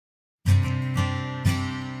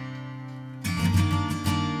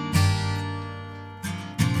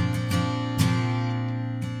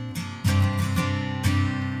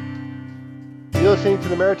You're listening to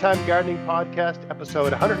the Maritime Gardening Podcast,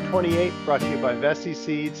 episode 128, brought to you by Vessi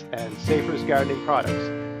Seeds and Safer's Gardening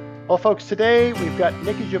Products. Well, folks, today we've got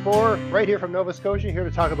Niki Jabbour right here from Nova Scotia here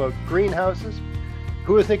to talk about greenhouses.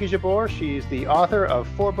 Who is Niki Jabbour? She's the author of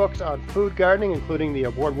 4 books on food gardening, including the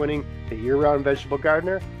award-winning The Year-Round Vegetable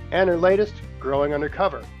Gardener, and her latest, Growing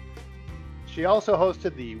Undercover. She also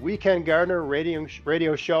hosted the Weekend Gardener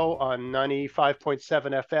radio show on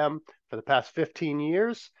 95.7 FM for the past 15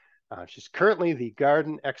 years. She's currently the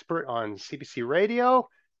garden expert on CBC Radio.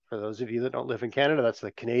 For those of you that don't live in Canada, that's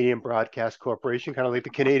the Canadian Broadcast Corporation, kind of like the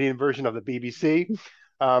Canadian version of the BBC.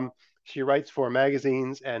 She writes for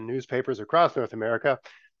magazines and newspapers across North America.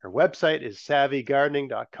 Her website is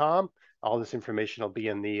savvygardening.com. All this information will be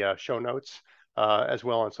in the show notes as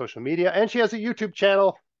well on social media. And she has a YouTube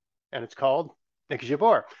channel, and it's called Niki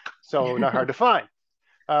Jabbour. So not hard to find.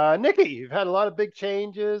 Niki, you've had a lot of big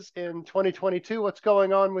changes in 2022. What's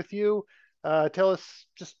going on with you? Tell us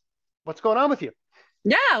just what's going on with you.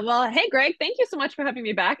 Yeah, well, hey, Greg, thank you so much for having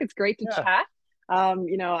me back. It's great to chat. I'm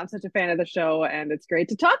such a fan of the show, and it's great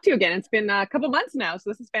to talk to you again. It's been a couple months now,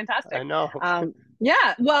 so this is fantastic. I know.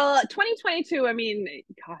 Well, 2022, I mean,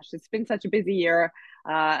 gosh, it's been such a busy year.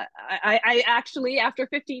 I actually, after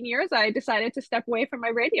 15 years, I decided to step away from my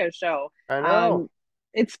radio show. I know.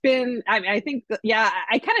 It's been, I think,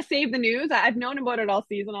 I kind of saved the news. I've known about it all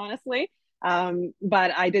season, honestly.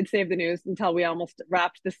 But I did save the news until we almost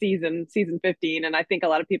wrapped the season 15. And I think a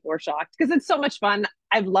lot of people were shocked because it's so much fun.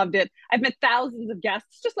 I've loved it. I've met thousands of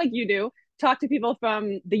guests, just like you do, talk to people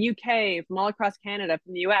from the UK, from all across Canada,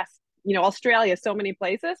 from the US, Australia, so many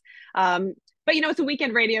places. But it's a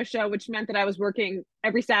weekend radio show, which meant that I was working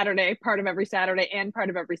every Saturday, part of every Saturday and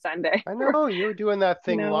part of every Sunday. I know you're doing that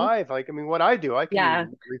thing live. Like, I mean, what I do, I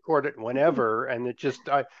can record it whenever, and it just,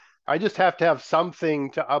 I just have to have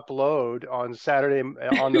something to upload on Saturday,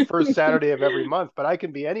 on the first Saturday of every month, but I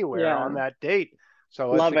can be anywhere on that date.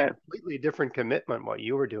 So it's a completely different commitment, what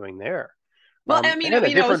you were doing there. Well, I mean, and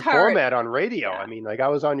a different format on radio. I mean, like I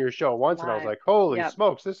was on your show once and I was like, holy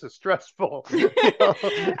smokes, this is stressful.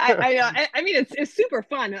 I mean, it's super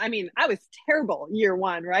fun. I mean, I was terrible year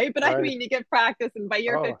 1, right? But I mean, you get practice, and by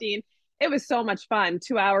year 15, it was so much fun,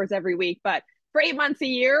 2 hours every week. But for 8 months a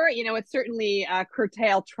year, it's certainly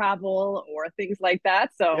curtailed travel or things like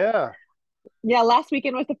that. So last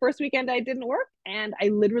weekend was the first weekend I didn't work, and I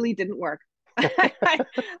literally didn't work.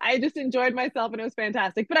 I just enjoyed myself, and it was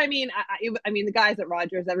fantastic. But I mean, the guys at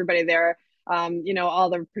Rogers, everybody there, all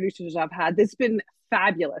the producers I've had, this has been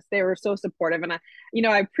fabulous. They were so supportive, and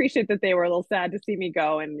I appreciate that they were a little sad to see me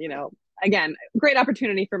go. And again, great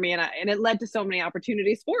opportunity for me, and it led to so many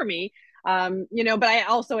opportunities for me. But I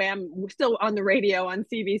also am still on the radio on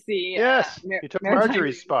CBC. Yes, you took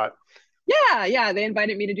Marjorie's spot. Yeah, they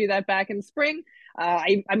invited me to do that back in spring.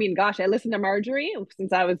 I mean, gosh, I listened to Marjorie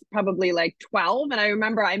since I was probably like 12. And I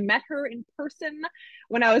remember I met her in person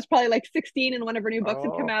when I was probably like 16, and one of her new books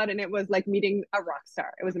had come out, and it was like meeting a rock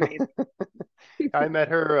star. It was amazing. I met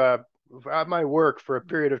her at my work for a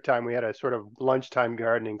period of time. We had a sort of lunchtime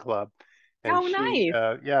gardening club. And nice.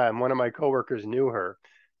 And one of my coworkers knew her.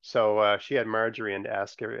 So she had Marjorie in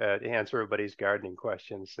to answer everybody's gardening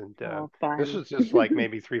questions. And this was just like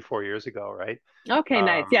maybe 3-4 years ago, right? Okay,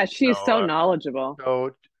 nice. Yeah, she's so knowledgeable.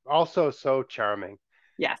 So also so charming.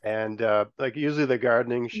 Yes. And like usually the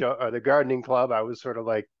gardening show or the gardening club, I was sort of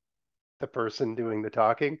like the person doing the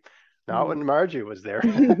talking. Not when Marjorie was there.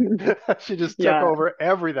 She just took over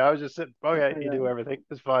everything. I was just sitting, you do everything.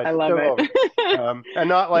 It's fine. I love it. And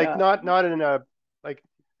not like not in a like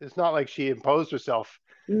it's not like she imposed herself.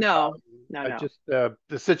 No. Just the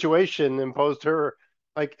situation imposed her.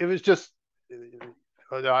 Like it was just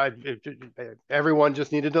everyone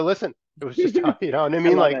just needed to listen. It was just what I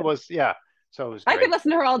mean. Like it was So it was great. I could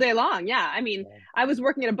listen to her all day long. Yeah, I mean, I was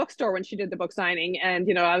working at a bookstore when she did the book signing, and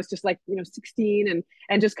I was just like 16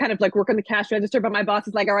 and just kind of like working the cash register. But my boss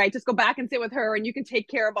is like, all right, just go back and sit with her, and you can take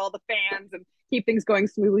care of all the fans and keep things going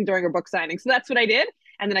smoothly during her book signing. So that's what I did.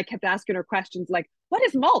 And then I kept asking her questions like, what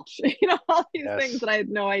is mulch? All these things that I had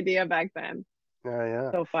no idea back then.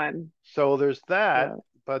 Yeah. So fun. So there's that.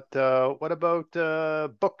 But what about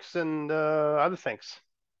books and other things?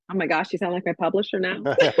 Oh my gosh, you sound like my publisher now.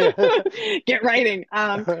 Get writing.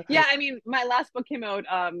 I mean, my last book came out,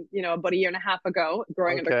 about a year and a half ago,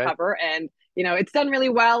 Growing Undercover, and it's done really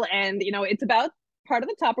well. And it's about part of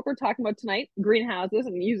the topic we're talking about tonight, greenhouses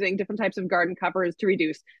and using different types of garden covers to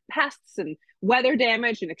reduce pests and weather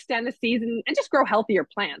damage and extend the season and just grow healthier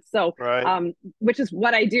plants. So, which is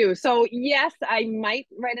what I do. So yes, I might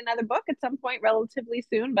write another book at some point relatively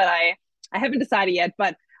soon, but I haven't decided yet.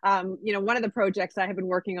 But One of the projects I have been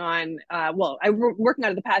working on, working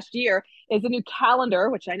on it the past year, is a new calendar,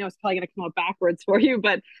 which I know is probably going to come out backwards for you,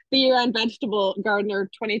 but the Year-End Vegetable Gardener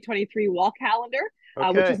 2023 wall calendar,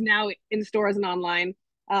 which is Okay. now in stores and online.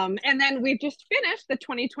 And then we've just finished the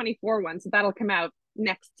 2024 one, so that'll come out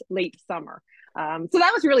next late summer. So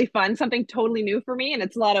that was really fun, something totally new for me, and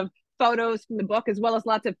it's a lot of photos from the book, as well as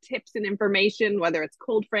lots of tips and information, whether it's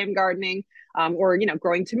cold frame gardening, or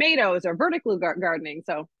growing tomatoes or vertical gardening.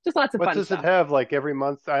 So just lots of What fun does it stuff. have like every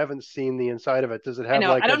month? I haven't seen the inside of it. Does it I have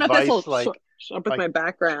know. I like don't know if this will advice show up with like my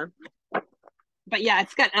background, but yeah,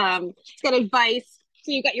 it's got advice.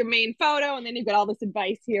 So you've got your main photo, and then you've got all this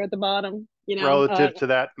advice here at the bottom. relative to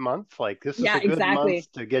that month? Like this is Yeah, a good exactly.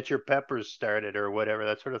 month to get your peppers started or whatever,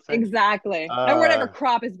 that sort of thing. Exactly. Or whatever Uh,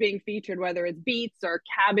 crop is being featured, whether it's beets or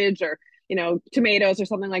cabbage or, tomatoes or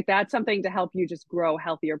something like that, something to help you just grow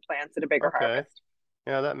healthier plants at a bigger okay. harvest.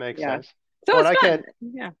 Yeah, that makes Yeah. sense. So Oh, and it's fun.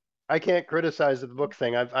 Yeah. I can't criticize the book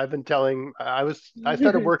thing. I've been telling I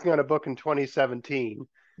started working on a book in 2017,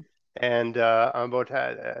 and I'm about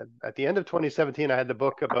at the end of 2017 I had the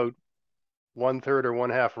book about one third or one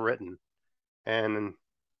half written, and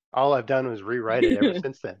all I've done was rewrite it ever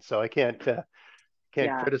since then. So I can't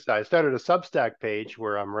Yeah. criticize. I started a Substack page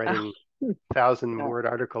where I'm Oh, writing 1,000 yeah. word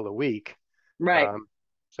article a week. Right. Um,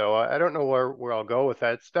 so I don't know where I'll go with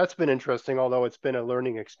that. That's been interesting, although it's been a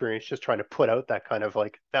learning experience just trying to put out that kind of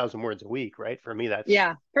like 1,000 words a week, right? For me, that's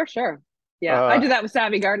Yeah, for sure. Yeah. I uh, do that with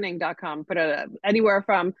savvygardening.com. Put anywhere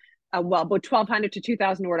from about 1,200 to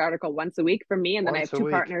 2,000 word article once a week for me. And then I have once a two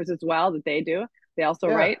week. partners as well that they do. They also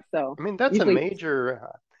Yeah, write. So I mean that's a usually, major.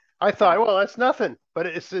 I yeah. thought, well, that's nothing, but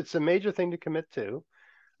it's a major thing to commit to.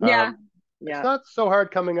 Yeah. It's Yeah. not so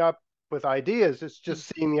hard coming up with ideas. It's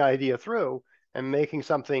just seeing the idea through and making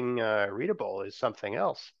something readable is something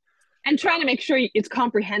else. And trying to make sure it's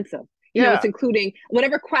comprehensive. It's Yeah, including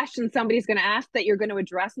whatever question somebody's going to ask that you're going to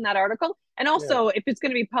address in that article. And yeah, also, if it's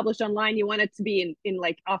going to be published online, you want it to be in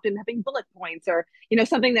like often having bullet points or,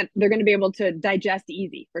 something that they're going to be able to digest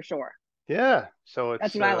easy for sure. yeah. So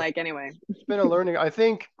That's what I like anyway. it's been a learning. I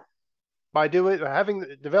think by developing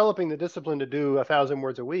the discipline to do 1,000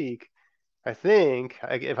 words a week, I think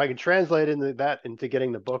if I can translate that into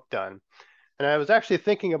getting the book done. And I was actually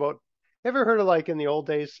thinking about, ever heard of like in the old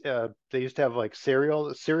days, they used to have like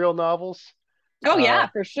serial novels. Oh, Uh, yeah,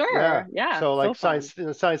 for yeah. sure. Yeah. So So like fun.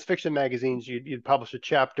 science fiction magazines, you'd publish a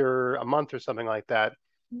chapter a month or something like that.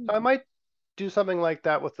 So I might do something like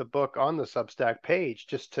that with the book on the Substack page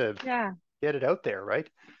just to Yeah. get it out there, right?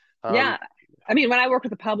 Um, Yeah. I mean, when I work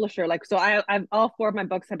with a publisher, like, so I've all four of my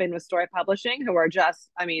books have been with Story Publishing, who are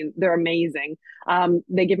just, I mean, they're amazing.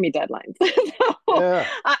 They give me deadlines. So yeah.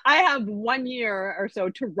 I have 1 year or so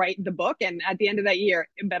to write the book. And at the end of that year,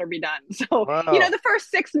 it better be done. So, Wow. the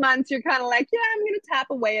first 6 months, you're kind of like, yeah, I'm going to tap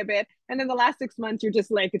away a bit. And then the last 6 months, you're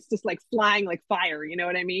just like, it's just like flying like fire. You know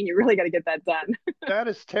what I mean? You really got to get that done. That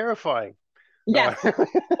is terrifying. Yes. Uh,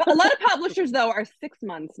 But a lot of publishers, though, are 6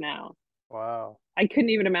 months now. wow. I couldn't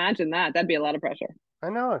even imagine that. That'd be a lot of pressure. I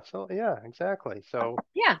know. So yeah, exactly. So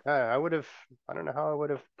Yeah. I would have. I don't know how I would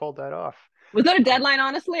have pulled that off. Was that a Um, deadline?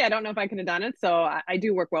 Honestly, I don't know if I could have done it. So I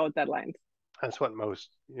do work well with deadlines. that's what most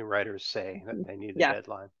writers say that they need a Yeah,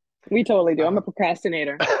 deadline. we totally do. I'm a Um,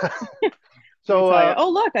 procrastinator. Let me so tell you. Oh,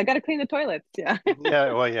 look, I got to clean the toilets. Yeah.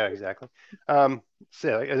 yeah, well, yeah, exactly.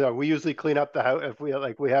 So we usually clean up the house if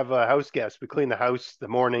we have a house guest. We clean the house the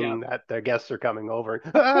Yeah. morning that their guests are coming over.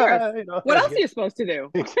 Of course. What else are Yeah, you supposed to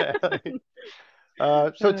do? exactly.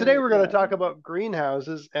 So today we're going to Yeah, talk about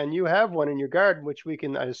greenhouses, and you have one in your garden, which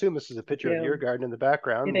I assume this is a I picture of your do. garden in the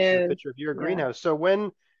background. It This is a is. picture of your Yeah. greenhouse. So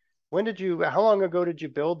how long ago did you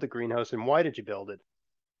build the greenhouse and why did you build it?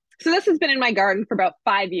 So this has been in my garden for about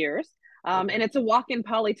 5 years. Okay. And it's a walk-in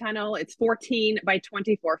polytunnel. It's 14 by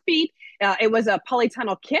 24 feet. It was a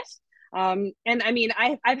polytunnel kit. And I mean,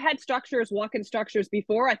 I've had walk-in structures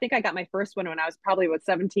before. I think I got my first one when I was probably about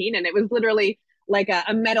 17, and it was literally like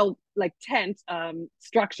a metal like tent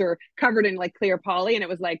structure covered in like clear poly, and it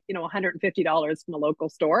was like $150 from a local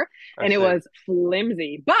store, I and it see. was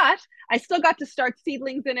flimsy. But I still got to start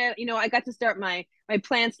seedlings in it. I got to start my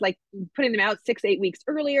plants, like putting them out 6-8 weeks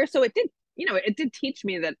earlier. So it did teach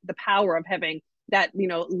me that the power of having that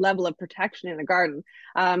level of protection in a garden.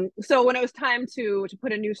 So when it was time to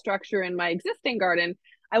put a new structure in my existing garden,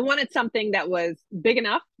 I wanted something that was big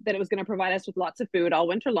enough that it was going to provide us with lots of food all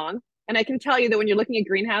winter long. And I can tell you that when you're looking at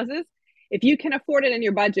greenhouses, if you can afford it in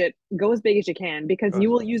your budget, go as big as you can, because you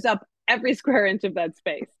Goes will use up every square inch of that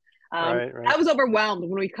space. right, I right. was overwhelmed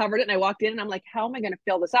when we covered it, and I walked in and I'm like, how am I going to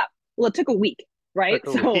fill this up? Well, it took a week. right?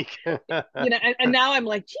 Took a So, week. and now I'm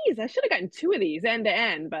like, geez, I should have gotten two of these end to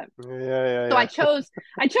end. But so Yeah. I chose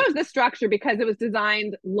this structure because it was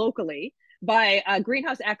designed locally by a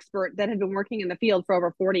greenhouse expert that had been working in the field for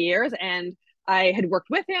over 40 years. And I had worked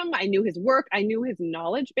with him. I knew his work. I knew his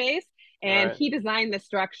knowledge base. And Right. he designed this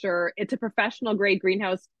structure. It's a professional grade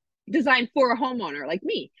greenhouse designed for a homeowner like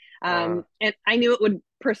me. And I knew it would,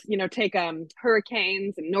 take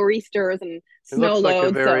hurricanes and nor'easters and It snow looks like a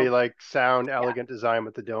loads. very So like sound, yeah, elegant design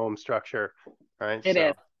with the dome structure, right? it So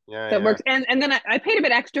is. yeah, So it yeah. works. And then I paid a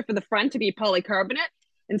bit extra for the front to be polycarbonate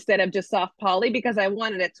instead of just soft poly because I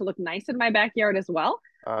wanted it to look nice in my backyard as well.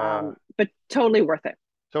 Uh, But totally worth it.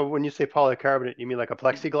 so when you say polycarbonate, you mean like a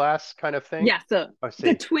plexiglass kind of thing? Yeah, so I it's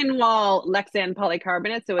a see. twin wall Lexan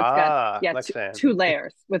polycarbonate. So it's got, Ah, yeah, Lexan. two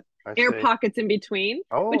layers with I air see. pockets in between,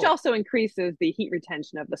 which Oh, also increases the heat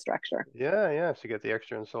retention of the structure. yeah. So you get the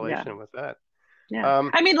extra Yeah. insulation with that. Yeah.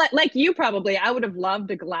 Um, I mean, like you probably, I would have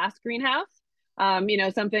loved a glass greenhouse.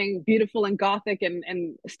 Something beautiful and gothic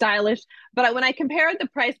and stylish. But when I compared the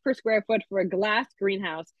price per square foot for a glass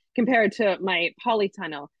greenhouse compared to my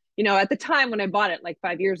polytunnel, at the time when I bought it like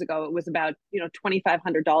 5 years ago, it was about,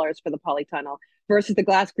 $2,500 for the polytunnel versus the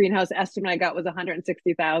glass greenhouse estimate I got was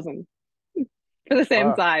 160,000 for the same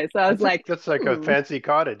wow, size. So I was like, that's like a fancy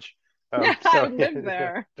cottage. yeah, I So would live yeah,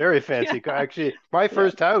 there. very Yeah. fancy. Actually, my Yeah.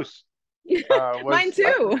 first house Mine was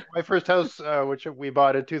too. my first house, which we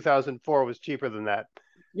bought in 2004, was cheaper than that.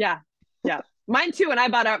 Yeah. Yeah. Mine too.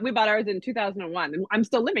 And we bought ours in 2001 and I'm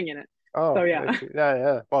still living in it. So Oh, yeah,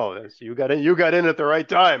 yeah. Well, you got in at the right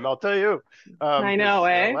time, I'll tell you. I know,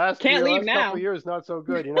 Because eh? Can't leave last couple now. of years, not so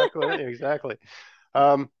good. You're not going exactly.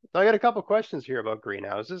 I got a couple questions here about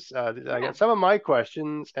greenhouses. I Yeah, got some of my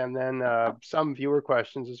questions and then some viewer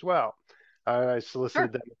questions as well. I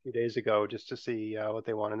solicited sure. them a few days ago just to see what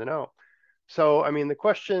they wanted to know. So, I mean,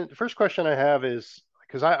 the first question I have is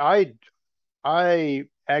because I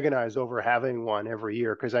agonize over having one every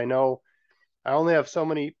year because I know I only have so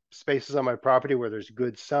many spaces on my property where there's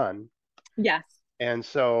good sun, Yes. and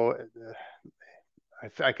so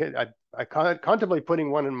I contemplate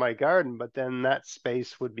putting one in my garden, but then that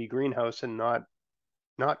space would be greenhouse and not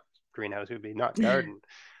greenhouse. It would be not garden.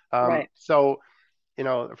 Right. So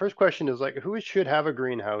the first question is like, who should have a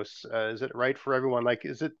greenhouse? Is it right for everyone? Like,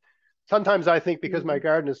 is it? Sometimes I think because my Mm.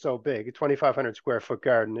 garden is so big, a 2,500 square foot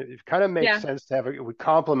garden, it kind of makes Yeah. sense to have it would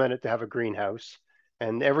complement it to have a greenhouse.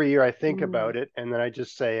 And every year I think Mm. about it, and then I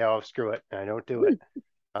just say, oh, screw it, and I don't do it.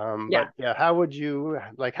 Mm. But Yeah. yeah, how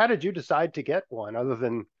did you decide to get one other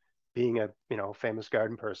than being a, famous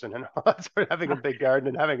garden person and sort of having a big garden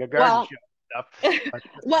and having a garden Well, show and stuff?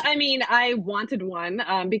 well, I mean, I wanted one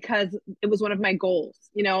because it was one of my goals.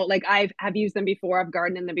 Like have used them before, I've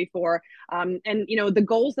gardened in them before, and the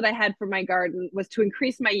goals that I had for my garden was to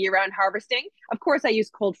increase my year-round harvesting. Of course, I use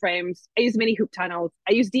cold frames, I use mini hoop tunnels,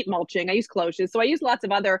 I use deep mulching, I use cloches, so I use lots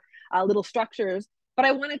of other little structures. But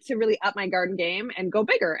I wanted to really up my garden game and go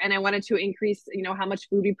bigger, and I wanted to increase, how much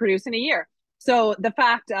food we produce in a year. So the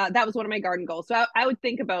fact that was one of my garden goals. So I would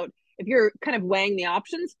think about if you're kind of weighing the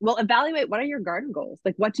options, well, evaluate what are your garden goals?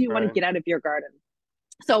 Like, what do you want to Right, get out of your garden?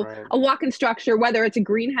 So, right. a walk in structure, whether it's a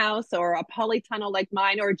greenhouse or a polytunnel like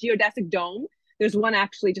mine or a geodesic dome, there's one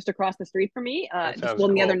actually just across the street from me, That just sounds well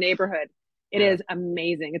in the other cool. neighborhood. It Yeah, is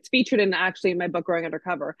amazing. It's featured in my book, Growing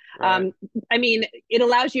Undercover. right. I mean, it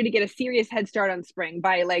allows you to get a serious head start on spring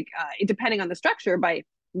by depending on the structure, by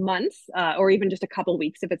months or even just a couple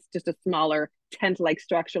weeks if it's just a smaller tent-like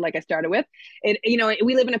structure like I started with.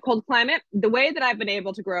 We live in a cold climate. The way that I've been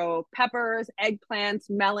able to grow peppers, eggplants,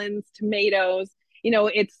 melons, tomatoes,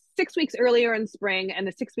 it's 6 weeks earlier in spring and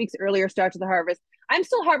the 6 weeks earlier start to the harvest. I'm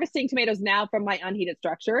still harvesting tomatoes now from my unheated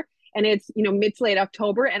structure, and it's mid to late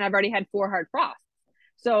October, and I've already had 4 hard frosts.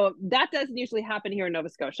 So that doesn't usually happen here in Nova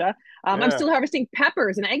Scotia. I'm Yeah. still harvesting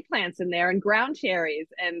peppers and eggplants in there, and ground cherries,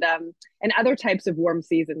 and other types of warm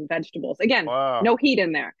season vegetables. Again, Wow. no heat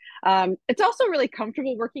in there. It's also a really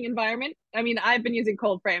comfortable working environment. I mean, I've been using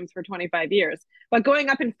cold frames for 25 years, but going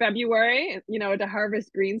up in February, to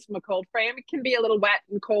harvest greens from a cold frame, it can be a little wet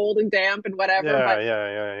and cold and damp and whatever. Yeah, But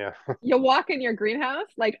yeah. you walk in your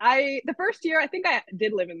greenhouse. Like the first year, I think I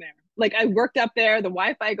did live in there. Like I worked up there. The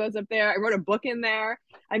Wi-Fi goes up there. I wrote a book in there.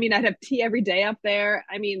 I mean, I'd have tea every day up there.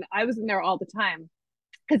 I mean, I was in there all the time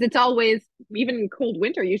because it's always, even in cold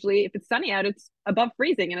winter, usually if it's sunny out, it's above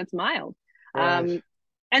freezing and it's mild. Right. Um,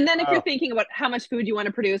 and then if you're Wow. thinking about how much food you want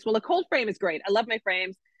to produce, well, a cold frame is great. I love my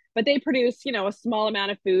frames, but they produce, a small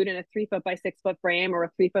amount of food in a 3 foot by 6 foot frame or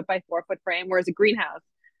a 3 foot by 4 foot frame, whereas a greenhouse,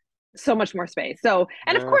 so much more space. So,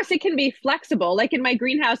 and of Yeah. course, it can be flexible. Like in my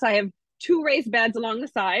greenhouse, I have two raised beds along the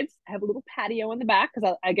sides. I have a little patio in the back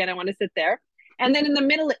because, again, I want to sit there. And then in the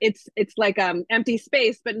middle, it's like empty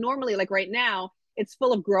space. But normally, like right now, it's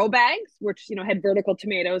full of grow bags, which had vertical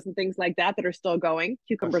tomatoes and things like that are still going. I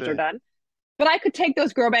Cucumbers are see. done. But I could take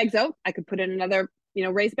those grow bags out. I could put in another,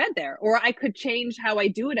 raised bed there, or I could change how I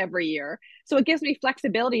do it every year. So it gives me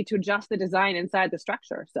flexibility to adjust the design inside the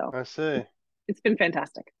structure. So I see. it's been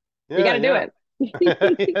fantastic. You got Yeah, to do yeah.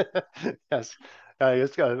 it. Yes.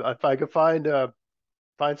 If I could find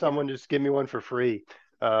Yeah. someone, just give me one for free,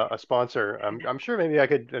 a sponsor. I'm sure maybe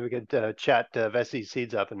we could chat Vessi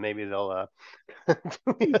Seeds up, and maybe they'll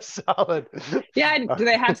do me a solid. Yeah. Do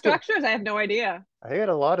they have structures? I have no idea. I got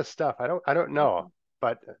a lot of stuff. I don't know,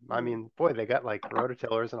 but I Mm. mean, boy, they got like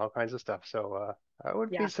rototillers and all kinds of stuff. So I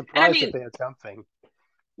wouldn't be Yeah. And I surprised if mean, they had something.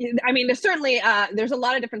 there's certainly there's a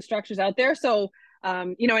lot of different structures out there. So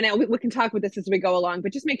and we can talk with this as we go along,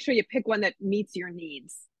 but just make sure you pick one that meets your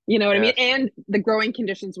needs. You know what I mean? Yes. And the growing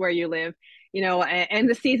conditions where you live, and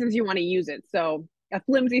the seasons you want to use it. So a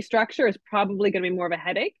flimsy structure is probably going to be more of a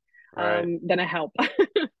headache Right. than a help.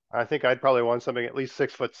 I think I'd probably want something at least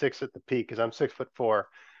 6'6" at the peak because I'm 6'4".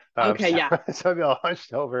 Okay, So, yeah. so I'd be all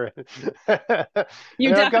hunched over. You And I've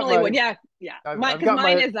got definitely my, would. Yeah, yeah. I've Because got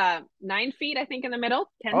mine my. is 9 feet, I think, in the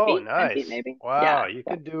middle, 10 Oh, feet, 10 feet nice! maybe. Wow, Yeah, you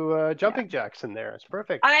yeah, could do yeah. jumping jacks in there. It's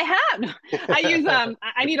perfect. I have. I use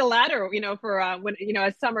I need a ladder, for when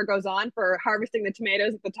as summer goes on for harvesting the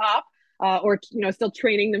tomatoes at the top, or still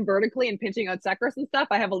training them vertically and pinching out suckers and stuff.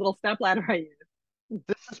 I have a little step ladder I use.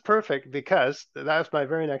 This is perfect because that was my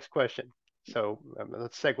very next question. So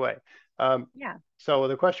let's segue. Um, Yeah. so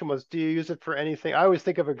the question was, do you use it for anything? I always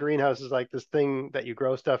think of a greenhouse as like this thing that you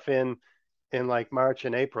grow stuff in like March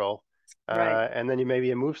and April, Right. and then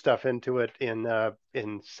you move stuff into it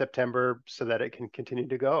in September so that it can continue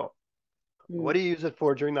to go. What Mm. do you use it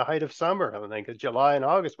for during the height of summer? I think July and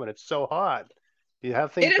August when it's so hot. Do you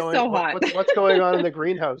have It things is going? so hot. What's going on in the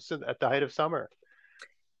greenhouse at the height of summer?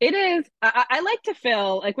 It is. I like to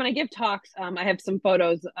fill, like when I give talks, I have some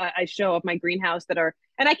photos I show of my greenhouse that are,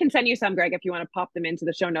 and I can send you some, Greg, if you want to pop them into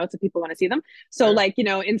the show notes if people want to see them. So, Sure. like,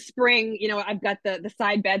 in spring, I've got the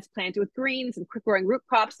side beds planted with greens and quick growing root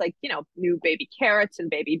crops, like, new baby carrots and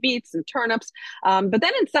baby beets and turnips. But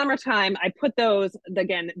then in summertime, I put those,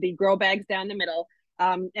 again, the grow bags down the middle.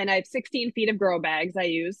 And I have 16 feet of grow bags I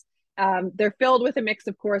use. They're filled with a mix,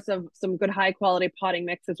 of course, of some good high quality potting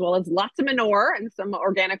mix, as well as lots of manure and some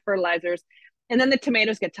organic fertilizers. And then the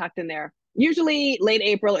tomatoes get tucked in there, usually late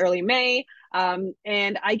April, early May.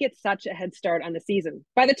 And I get such a head start on the season.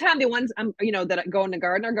 By the time the ones that go in the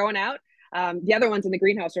garden are going out, the other ones in the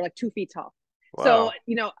greenhouse are like 2 feet tall. So,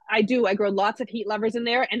 Wow. I grow lots of heat lovers in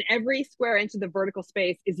there, and every square inch of the vertical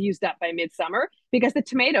space is used up by midsummer because the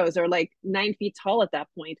tomatoes are like 9 feet tall at that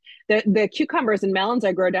point. The cucumbers and melons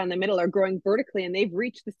I grow down the middle are growing vertically, and they've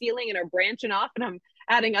reached the ceiling and are branching off, and I'm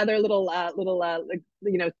adding other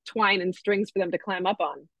twine and strings for them to climb up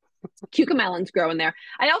on. Cucamelons grow in there.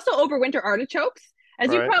 I also overwinter artichokes.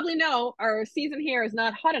 As you Right. probably know, our season here is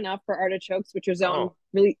not hot enough for artichokes, which are Oh,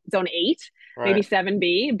 zone 8, maybe right.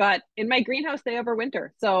 7B. But in my greenhouse, they overwinter.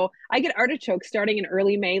 So I get artichokes starting in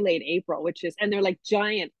early May, late April, and they're like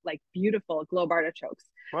giant, like beautiful globe artichokes.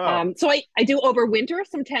 Wow. So I do overwinter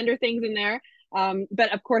some tender things in there.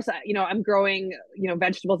 But of course, I'm growing,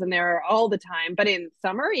 vegetables in there all the time. But in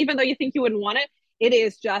summer, even though you think you wouldn't want it, it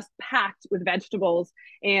is just packed with vegetables.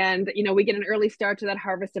 And, we get an early start to that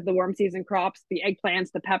harvest of the warm season crops, the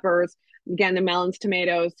eggplants, the peppers, again, the melons,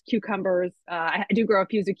 tomatoes, cucumbers. I do grow a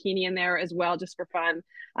few zucchini in there as well, just for fun.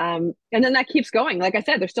 And then that keeps going. Like I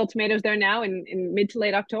said, there's still tomatoes there now in mid to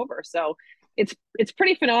late October. So it's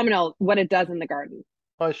pretty phenomenal what it does in the garden.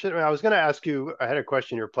 I was going to ask you, I had a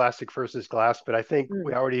question, your plastic versus glass, but I think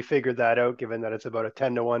we Mm. already figured that out given that it's about a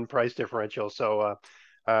 10-to-1 price differential. So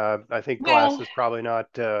I think glass Well, is probably not,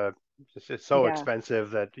 it's so yeah.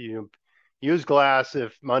 expensive that you use glass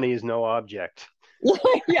if money is no object.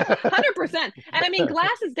 Yeah, 100%. And I mean,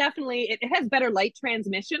 glass is definitely, it has better light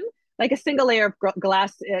transmission. Like a single layer of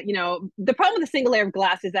glass, the problem with a single layer of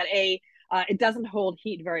glass is that it doesn't hold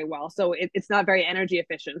heat very well, so it's not very energy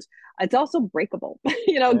efficient. It's also breakable.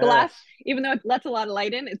 Glass, Yes. even though it lets a lot of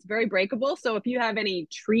light in, it's very breakable. So if you have any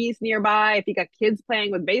trees nearby, if you got kids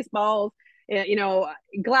playing with baseballs,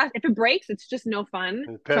 glass, if it breaks, it's just no fun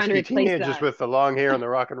And trying to pesky replace teenagers that. with the long hair and the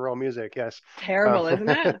rock and roll music. Yes. Terrible, isn't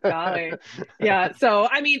it? Golly. Yeah. So,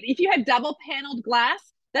 I mean, if you had double paneled glass,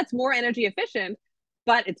 that's more energy efficient,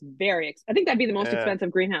 but it's I think that'd be the most Yeah.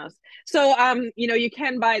 expensive greenhouse. So, you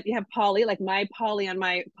have poly, like my poly on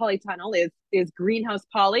my polytunnel is greenhouse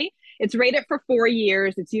poly. It's rated for 4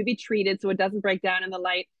 years. It's UV treated, so it doesn't break down in the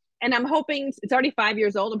light. And it's already 5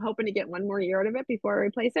 years old. I'm hoping to get one more year out of it before I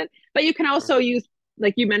replace it. But you can also use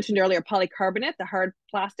like you mentioned earlier, polycarbonate, the hard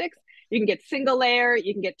plastics. You can get single layer,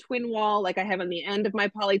 you can get twin wall, like I have on the end of my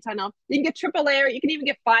polytunnel. You can get triple layer, you can even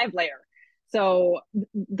get 5 layer. So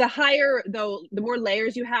the higher, though, the more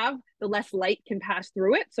layers you have, the less light can pass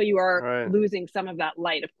through it. So you are Right. losing some of that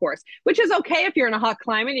light, of course, which is okay if you're in a hot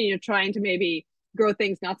climate and you're trying to maybe grow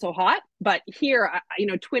things not so hot. But here,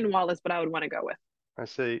 twin wall is what I would want to go with. I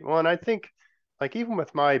see. Well, and I think like even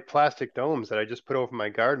with my plastic domes that I just put over my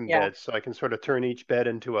garden Yeah. beds, so I can sort of turn each bed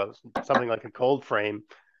into a something like a cold frame.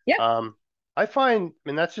 Yep. Um, I find, I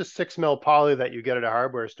mean, that's just 6 mil poly that you get at a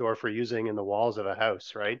hardware store for using in the walls of a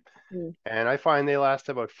house, right? Mm. And I find they last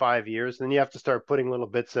about 5 years. Then you have to start putting little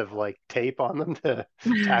bits of like tape on them to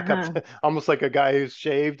tack up, almost like a guy who's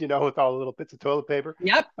shaved, with all the little bits of toilet paper.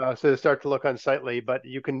 Yep. So they start to look unsightly, but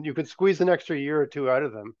you can squeeze an extra year or two out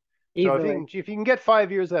of them. So if you Easily. can if you can get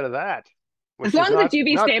 5 years out of that, As which is long as it's not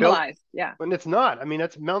UV not built, stabilized. Yeah. when it's not. I mean,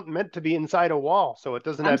 it's meant to be inside a wall, so it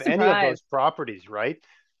doesn't I'm have any of those surprised. properties, right?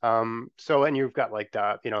 So and you've got like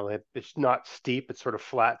that, it's not steep, it's sort of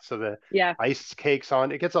flat, so the Yeah. ice cakes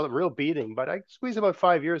on. It gets a real beating, but I squeeze about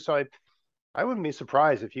 5 years, so I wouldn't be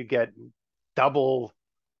surprised if you get double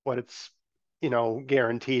what it's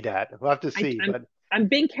guaranteed at. We'll have to I, see, I'm but I'm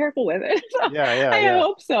being careful with it. So yeah, yeah, I yeah,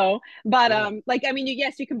 hope so. But yeah. like I mean,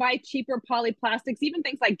 yes, you can buy cheaper polyplastics, even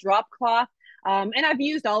things like drop cloth. And I've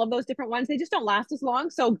used all of those different ones. They just don't last as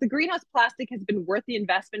long. So the greenhouse plastic has been worth the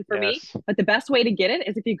investment for me. Yes. But the best way to get it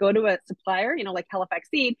is if you go to a supplier, like Halifax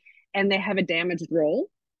Seed, and they have a damaged roll.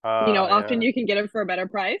 Often Yeah. you can get it for a better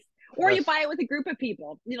price. Or you Yes. buy it with a group of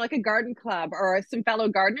people, like a garden club or some fellow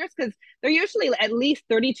gardeners, because they're usually at least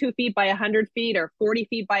 32 feet by 100 feet or 40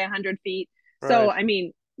 feet by 100 feet. So, Right. I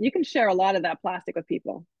mean, you can share a lot of that plastic with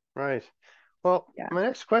people. Right. Well, Yeah. my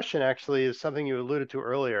next question actually is something you alluded to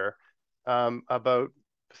earlier, about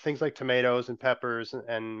things like tomatoes and peppers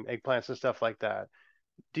and eggplants and stuff like that.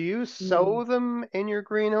 Do you Mm. sow them in your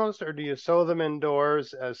greenhouse, or do you sow them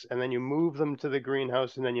indoors and then you move them to the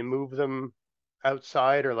greenhouse and then you move them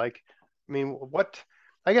outside, or like, I mean,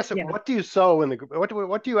 I guess Yeah. what do you sow in the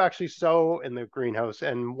what do you actually sow in the greenhouse,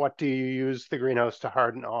 and what do you use the greenhouse to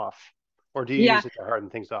harden off, or do you Yeah, use it to harden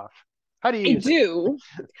things off? How do you I use it? do.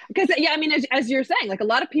 Because, yeah, I mean, as you're saying, like a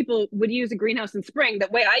lot of people would use a greenhouse in spring. The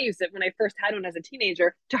way I used it when I first had one as a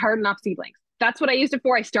teenager to harden off seedlings. That's what I used it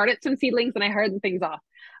for. I started some seedlings and I hardened things off.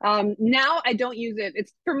 Now I don't use it.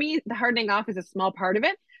 It's for me, the hardening off is a small part of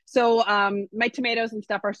it. So my tomatoes and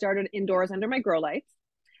stuff are started indoors under my grow lights.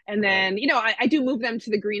 And Right. then, I do move them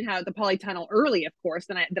to the greenhouse, the polytunnel early, of course,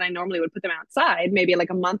 than I normally would put them outside, maybe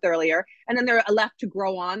like a month earlier. And then they're left to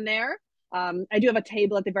grow on there. I do have a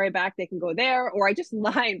table at the very back. They can go there, or I just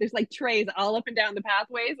line. There's like trays all up and down the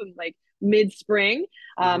pathways, and like mid spring,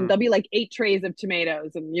 Hmm. there'll be like 8 trays of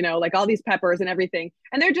tomatoes, and like all these peppers and everything,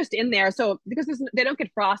 and they're just in there. So because they don't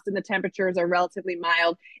get frost and the temperatures are relatively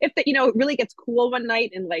mild. If it really gets cool one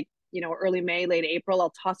night in like early May, late April,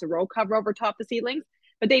 I'll toss a row cover over top the seedlings,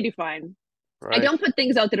 but they do fine. I Right. don't put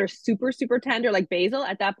things out that are super, super tender like basil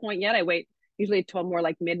at that point yet. I wait usually till more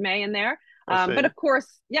like mid-May in there. I But see. of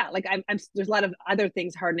course, yeah, like there's a lot of other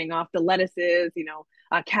things hardening off the lettuces,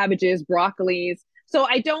 cabbages, broccolis. So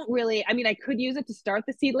I don't really, I mean, I could use it to start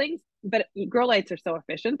the seedlings, but grow lights are so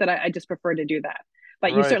efficient that I just prefer to do that.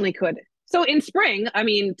 But you Right. certainly could. So in spring, I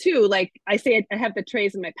mean, too, like I say, I have the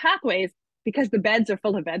trays in my pathways because the beds are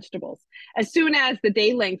full of vegetables. As soon as the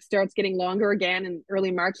day length starts getting longer again in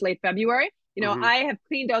early March, late February, Hmm. I have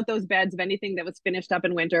cleaned out those beds of anything that was finished up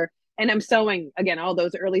in winter. And I'm sowing again all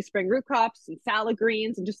those early spring root crops and salad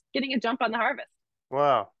greens and just getting a jump on the harvest.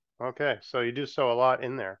 Wow. Okay. So you do sow a lot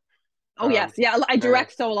in there. Oh, yes. Um, Yeah. I yeah.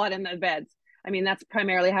 direct sow a lot in the beds. I mean, that's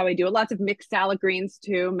primarily how I do it. Lots of mixed salad greens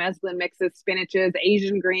too, mesclun mixes, spinaches,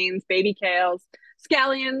 Asian greens, baby kales,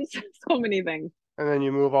 scallions, so many things. And then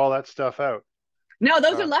you move all that stuff out. No,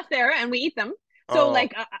 those are Uh, left there and we eat them. So oh,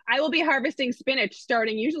 like I will be harvesting spinach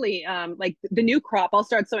starting usually like the new crop. I'll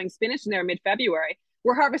start sowing spinach in there mid-February.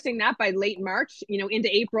 We're harvesting that by late March, into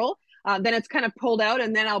April. Then it's kind of pulled out,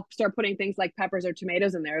 and then I'll start putting things like peppers or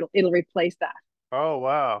tomatoes in there. It'll replace that. oh,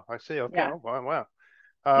 wow. I see. Okay. Yeah, Oh, wow. Wow.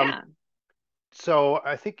 Um, yeah. so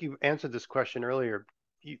I think you answered this question earlier.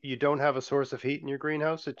 You don't have a source of heat in your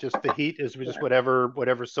greenhouse. It's just the heat is just Sure.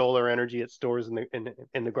 whatever solar energy it stores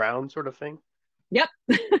in the ground, sort of thing. Yep.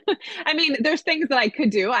 I mean, there's things that I could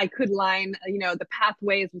do. I could line, the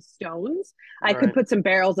pathways with stones. I could Right. put some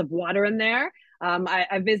barrels of water in there.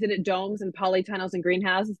 I visited domes and polytunnels and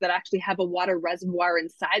greenhouses that actually have a water reservoir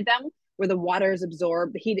inside them where the water is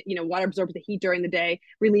absorbed. The heat, water absorbs the heat during the day,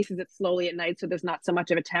 releases it slowly at night. So there's not so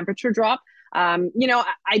much of a temperature drop. I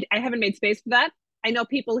haven't made space for that. I know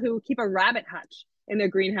people who keep a rabbit hutch in their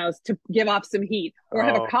greenhouse to give off some heat, or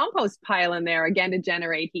have a compost pile in there again to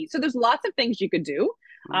generate heat. So there's lots of things you could do.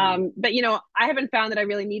 But I haven't found that I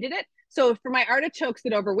really needed it. So for my artichokes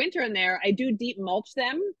that overwinter in there, I do deep mulch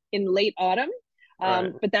them in late autumn.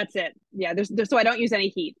 But that's it. Yeah, there's so I don't use any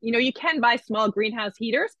heat. You can buy small greenhouse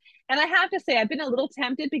heaters, and I have to say I've been a little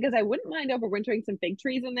tempted because I wouldn't mind overwintering some fig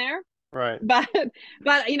trees in there. Right. But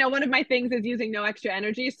one of my things is using no extra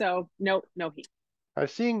energy, so no heat.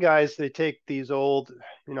 I've seen guys, they take these old,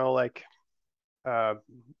 like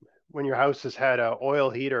when your house has had a oil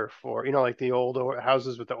heater for, like the old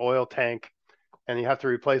houses with the oil tank, and you have to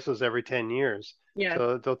replace those every 10 years. Yeah.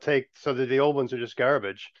 So the old ones are just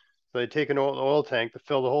garbage. So they take an old oil tank to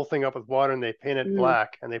fill the whole thing up with water, and they paint it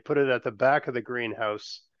black, and they put it at the back of the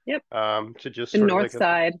greenhouse. Yep. To just the sort north of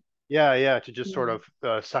side. to just sort of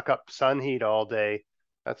suck up sun heat all day.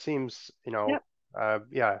 That seems,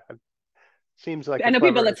 seems like I know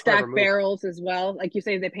people that stack move. barrels as well. Like you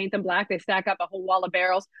say, they paint them black. They stack up a whole wall of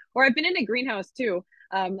barrels. Or I've been in a greenhouse too,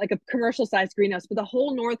 like a commercial sized greenhouse, but the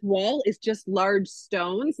whole north wall is just large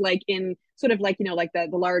stones, like in sort of like, like the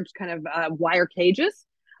large kind of wire cages.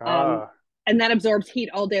 And that absorbs heat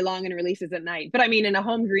all day long and releases at night. But I mean, in a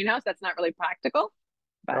home greenhouse, that's not really practical.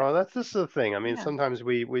 But this is the thing. I mean, sometimes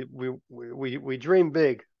we dream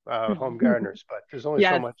big, home gardeners, but there's only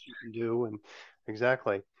so much you can do. And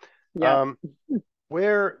exactly. Yeah.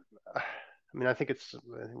 I think it's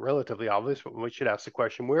relatively obvious, but we should ask the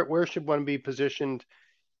question: where should one be positioned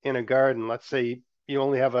in a garden? Let's say you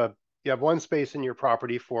only have one space in your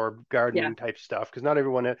property for gardening type stuff, because not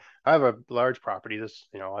everyone. I have a large property. I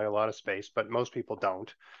have a lot of space, but most people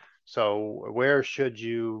don't. So where should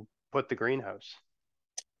you put the greenhouse?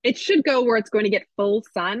 It should go where it's going to get full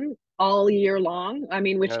sun all year long. I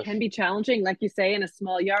mean, which can be challenging, like you say, in a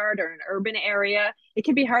small yard or an urban area. It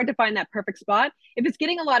can be hard to find that perfect spot. If it's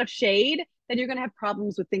getting a lot of shade, then you're going to have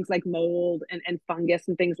problems with things like mold and fungus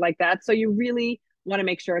and things like that. So you really want to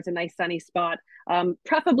make sure it's a nice sunny spot,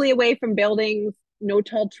 preferably away from buildings, no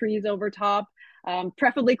tall trees over top,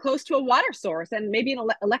 preferably close to a water source, and maybe an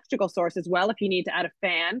electrical source as well if you need to add a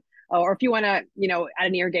fan. Or if you want to, add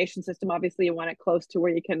an irrigation system, obviously you want it close to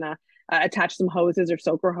where you can attach some hoses or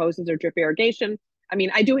soaker hoses or drip irrigation. I mean,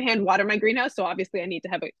 I do hand water my greenhouse, so obviously I need to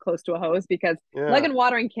have it close to a hose, because lugging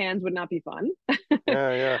watering cans would not be fun.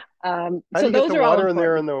 How so do you those get the are water all in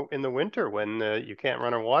there in the winter when you can't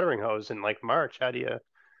run a watering hose in like March? How do you?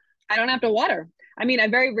 I don't have to water. I mean, I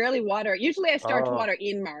very rarely water. Usually I start to water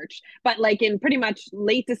in March, but like in pretty much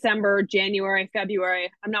late December, January, February,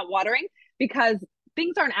 I'm not watering because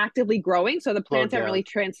things aren't actively growing, so the plants aren't really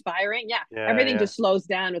transpiring. Everything just slows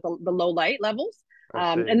down with the low light levels,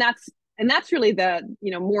 and that's really the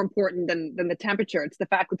more important than the temperature. It's the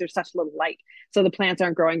fact that there's such little light, so the plants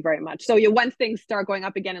aren't growing very much. So once things start going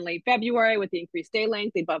up again in late February with the increased day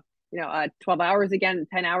length, above 12 hours again,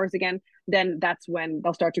 10 hours again, then that's when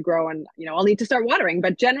they'll start to grow, and I'll need to start watering.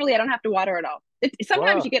 But generally I don't have to water at all.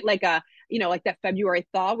 Sometimes you get like a like that February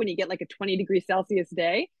thaw when you get like a 20 degrees Celsius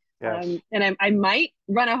day. And I might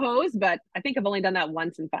run a hose, but I think I've only done that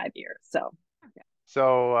once in 5 years. So,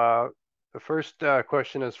 So the first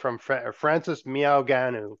question is from Francis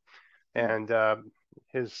Miauganu, and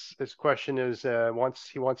his question is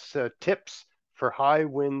he wants tips for high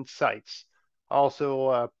wind sites,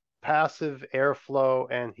 also passive airflow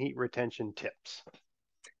and heat retention tips.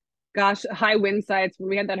 Gosh, high wind sites. When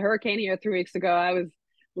we had that hurricane here 3 weeks ago, I was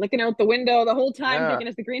looking out the window the whole time thinking,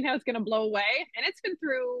 is the greenhouse going to blow away? And it's been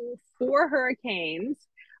through 4 hurricanes,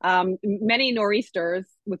 many nor'easters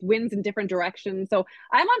with winds in different directions. So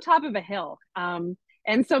I'm on top of a hill.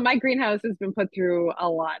 And so my greenhouse has been put through a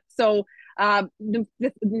lot. So the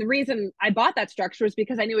reason I bought that structure is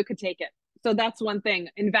because I knew it could take it. So that's one thing.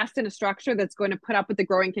 Invest in a structure that's going to put up with the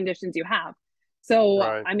growing conditions you have. So,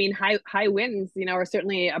 I mean, high winds, are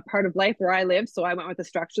certainly a part of life where I live. So I went with a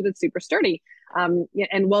structure that's super sturdy, and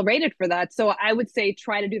well rated for that. So I would say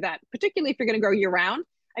try to do that, particularly if you're going to grow year round.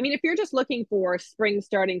 I mean, if you're just looking for spring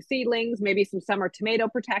starting seedlings, maybe some summer tomato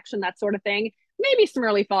protection, that sort of thing, maybe some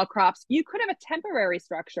early fall crops, you could have a temporary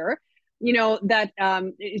structure, that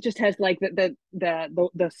it just has like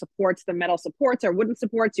the supports, the metal supports or wooden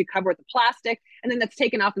supports. You cover with the plastic, and then that's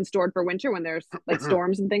taken off and stored for winter when there's like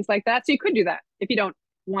storms and things like that. So you could do that if you don't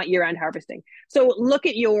want year-round harvesting. So look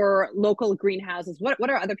at your local greenhouses. What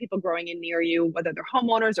are other people growing in near you, whether they're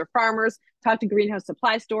homeowners or farmers? Talk to greenhouse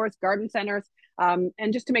supply stores, garden centers,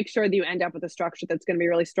 and just to make sure that you end up with a structure that's going to be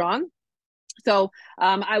really strong. So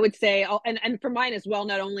I would say, and for mine as well,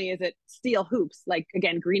 not only is it steel hoops, like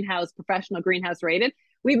again, professional greenhouse rated,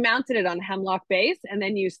 we mounted it on hemlock base and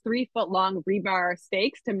then used 3-foot long rebar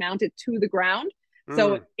stakes to mount it to the ground.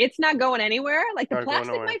 So Mm. it's not going anywhere. Like the Not going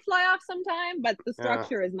plastic away. might fly off sometime, but the Yeah.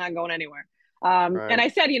 structure is not going anywhere. And Right. I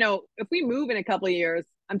said, if we move in a couple of years,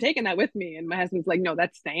 I'm taking that with me. And my husband's like, no,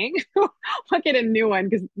 that's staying. I'll get a new one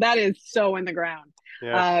because that is so in the ground.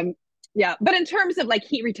 Yes. Um, yeah, but in terms of like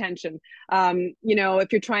heat retention,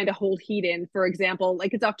 if you're trying to hold heat in, for example,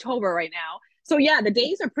 like it's October right now. So yeah, the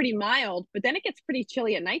days are pretty mild, but then it gets pretty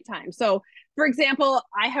chilly at nighttime. So for example,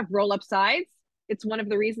 I have roll up sides. It's one of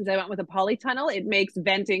the reasons I went with a polytunnel. It makes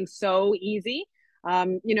venting so easy.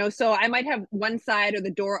 So I might have one side or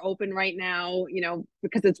the door open right now,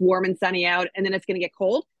 because it's warm and sunny out, and then it's going to get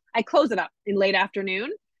cold. I close it up in late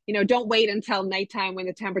afternoon. Don't wait until nighttime when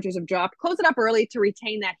the temperatures have dropped. Close it up early to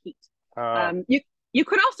retain that heat. Uh, You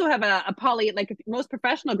could also have a poly, like most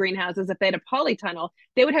professional greenhouses, if they had a polytunnel,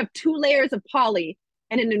 they would have two layers of poly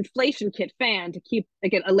and an inflation kit fan to keep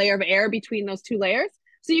like a layer of air between those two layers.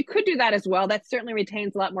 So you could do that as well. That certainly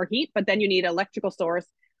retains a lot more heat, but then you need an electrical source,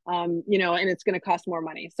 and it's going to cost more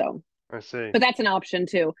money. So, I see. but that's an option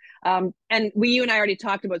too. And you and I already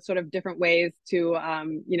talked about sort of different ways to,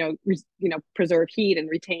 preserve heat and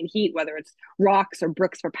retain heat, whether it's rocks or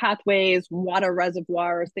bricks for pathways, water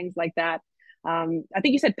reservoirs, things like that. I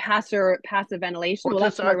think you said passive ventilation. Well, Well,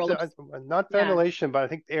 just that's my roll up. not Yeah, ventilation, but I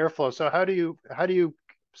think airflow. So how do you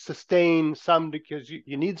sustain some, because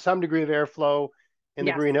you need some degree of airflow in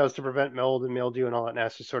the yes, greenhouse to prevent mold and mildew and all that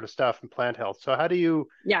nasty sort of stuff and plant health. So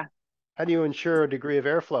yeah. how do you ensure a degree of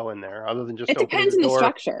airflow in there other than just It opening depends the on the door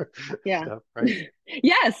structure. Yeah. stuff, right?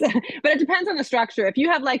 Yes, but it depends on the structure. If you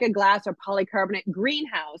have like a glass or polycarbonate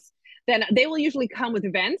greenhouse, then they will usually come with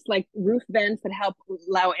vents, like roof vents that help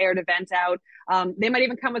allow air to vent out. They might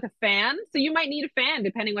even come with a fan. So you might need a fan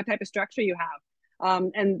depending what type of structure you have.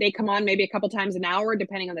 And they come on maybe a couple times an hour,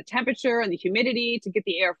 depending on the temperature and the humidity to get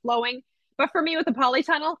the air flowing. But for me with the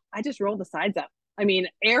polytunnel, I just roll the sides up. I mean,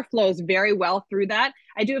 air flows very well through that.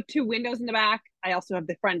 I do have two windows in the back. I also have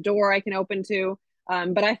the front door I can open to.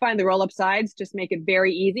 But I find the roll up sides just make it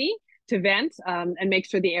very easy to vent, and make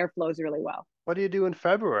sure the air flows really well. What do you do in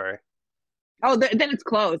February? Oh, then it's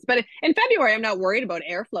closed. But in February, I'm not worried about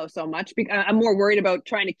airflow so much because I'm more worried about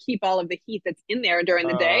trying to keep all of the heat that's in there during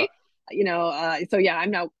the Uh, day. So yeah,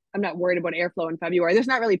 I'm not worried about airflow in February. There's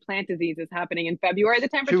not really plant diseases happening in February. it's The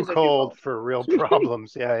too temperatures are too cold cold. for real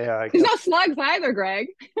problems. Yeah, yeah, I There's no guess. slugs either, Greg.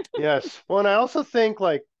 Yes. Well, and I also think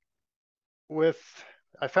like with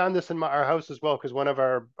I found this in our house as well because one of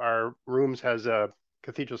our rooms has a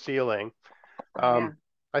cathedral ceiling. Oh yeah. Um,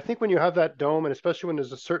 I think when you have that dome, and especially when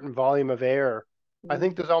there's a certain volume of air, I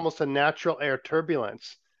think Mm. there's almost a natural air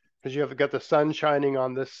turbulence because you have got the sun shining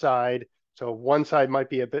on this side, so one side might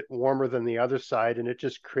be a bit warmer than the other side, and it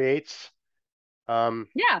just creates. Um,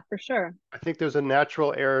 Yeah, for sure. I think there's a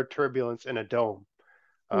natural air turbulence in a dome.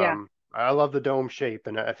 Yeah. I love the dome shape,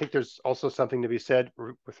 and I think there's also something to be said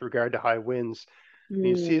with regard to high winds.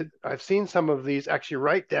 You see, Mm. I've seen some of these actually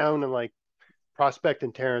right down in like Prospect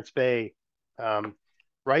and Terrence Bay, um,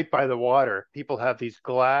 right by the water. People have these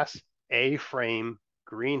glass A-frame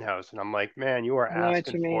greenhouse, and I'm like, man, you are I know what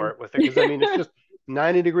asking you for mean. it with it because I mean it's just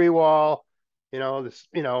 90-degree wall,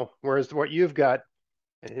 whereas what you've got,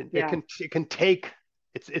 it Yeah. can take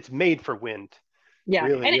it's made for wind, Yeah,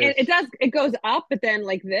 really and is. it goes up, but then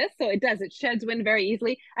like this, so it sheds wind very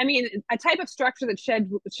easily. I mean, a type of structure that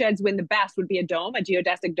sheds wind the best would be a dome, a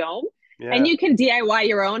geodesic dome, and Yeah. you can DIY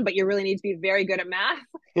your own, but you really need to be very good at math,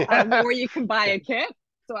 Yeah. or you can buy a kit.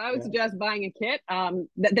 So I would Yeah. suggest buying a kit.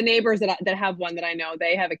 The neighbors that have one that I know,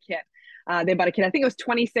 they have a kit. They bought a kit. I think it was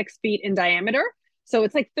 26 feet in diameter. So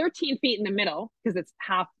it's like 13 feet in the middle because it's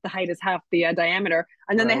half the height is half the diameter.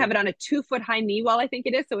 And then they Right. have it on a 2 foot high knee wall, I think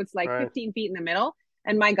it is. So it's like Right. 15 feet in the middle.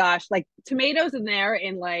 And my gosh, like tomatoes in there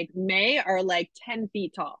in like May are like 10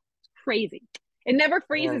 feet tall. It's crazy. It never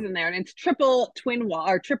freezes Man. in there. And it's triple twin wall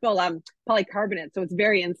or triple polycarbonate. So it's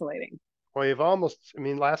very insulating. Well, you've almost, I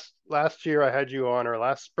mean, last year I had you on, or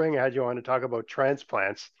last spring I had you on to talk about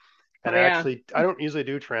transplants. And Oh yeah. I don't usually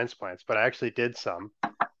do transplants, but I actually did some.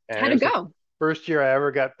 And it How'd it was the go? first year I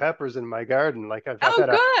ever got peppers in my garden. Like I've Oh had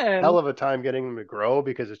a hell good. of a time getting them to grow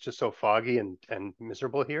because it's just so foggy and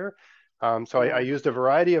miserable here. So I Yeah. used a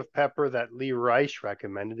variety of pepper that Lee Reich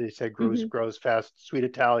recommended. He said Mm-hmm. grows fast, sweet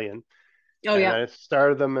Italian. Oh And yeah. I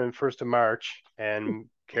started them in 1st of March and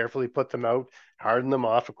carefully put them out, hardened them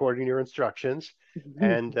off according to your instructions.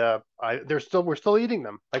 And we're still eating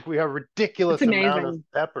them. Like we have a It's ridiculous amount of amazing.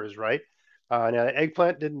 peppers, right? Now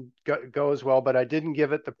eggplant didn't go as well, but I didn't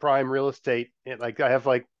give it the prime real estate. Like I have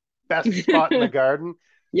like best spot in the garden.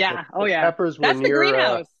 Yeah. Oh The yeah. peppers were That's the near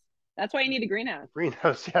greenhouse. That's why you need a greenhouse.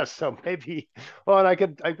 greenhouse. Yeah, so maybe. Well,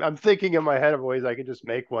 and I'm thinking in my head of ways I could just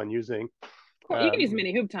make one using course, you can use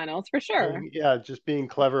mini hoop tunnels for sure. Yeah, just being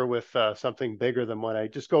clever with something bigger than what I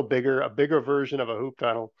just go bigger, a bigger version of a hoop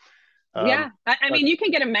tunnel. Yeah, I But mean, you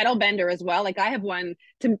can get a metal bender as well. Like I have one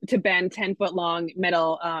to bend 10 foot long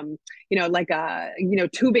metal, like a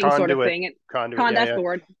tubing sort of conduit, thing. conduit, That's yeah, the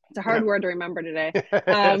word. It's a yeah. hard word to remember today.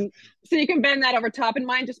 Yes. So you can bend that over top, and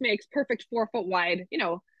mine just makes perfect 4 foot wide,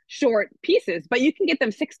 short pieces. But you can get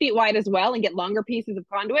them 6 feet wide as well, and get longer pieces of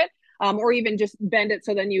conduit. Or even just bend it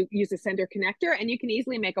so then you use a center connector, and you can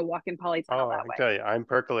easily make a walk-in polytunnel Oh, I that can way. tell you, I'm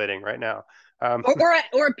percolating right now. Um,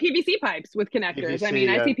 Or PVC pipes with connectors. I mean,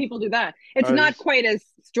 PVC, I see people do that. It's I not was, quite as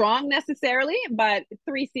strong necessarily, but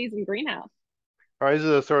 3 season greenhouse. these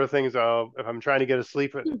are the sort of things if I'm trying to get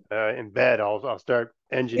asleep in bed, I'll start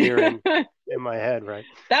engineering That in my head, right?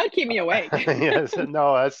 would keep me awake. Yes,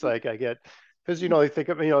 no, that's like I get because you think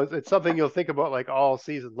of it's something you'll think about like all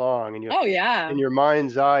season long, and you Oh yeah. in your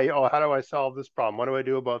mind's eye, oh, how do I solve this problem? What do I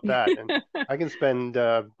do about that? And I can spend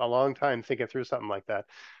a long time thinking through something like that.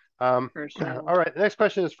 For sure. All right, the next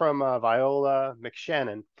question is from Viola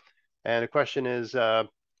McShannon, and the question is,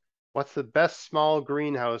 what's the best small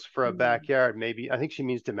greenhouse for a Hmm. backyard? Maybe I think she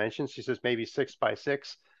means dimensions. She says maybe 6 by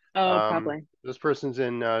 6. Oh, probably. This person's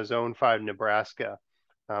in Zone 5, Nebraska.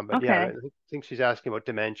 But yeah, I Okay. think she's asking about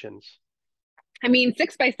dimensions. I mean,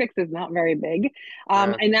 6 by 6 is not very big.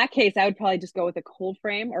 Yeah. In that case, I would probably just go with a cold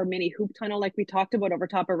frame or mini hoop tunnel, like we talked about, over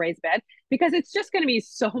top of raised bed, because it's just going to be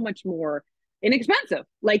so much more inexpensive.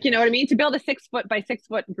 Like, you know what I Yes. mean? To build a 6 foot by 6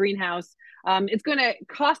 foot greenhouse, it's going to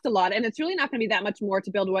cost a lot, and it's really not going to be that much more to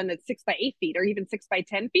build one that's 6 by 8 feet or even 6 by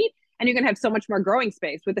 10 feet, and you're going to have so much more growing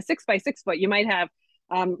space. With a 6 by 6 foot, you might have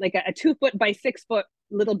like a 2 foot by 6 foot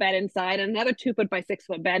little bed inside, and another 2 foot by 6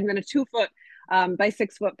 foot bed, and then a 2 foot by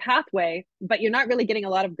 6 foot pathway, but you're not really getting a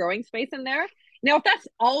lot of growing space in there. Now, if that's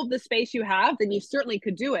all of the space you have, then you certainly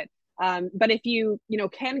could do it. But if you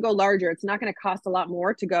can go larger, it's not going to cost a lot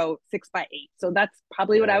more to go 6 by 8. So that's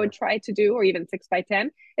probably what I Yeah. would try to do, or even 6 by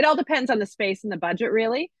 10. It all depends on the space and the budget,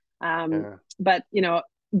 really. Yeah. But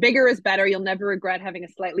bigger is better. You'll never regret having a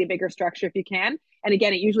slightly bigger structure if you can. And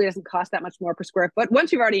again, it usually doesn't cost that much more per square foot.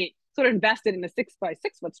 Once you've already sort of invested in a 6 by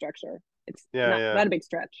 6 foot structure, it's Yeah. not Yeah. not a big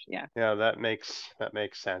stretch. Yeah. Yeah. That makes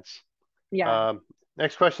sense. Yeah. Um,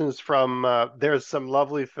 Next question is from there's some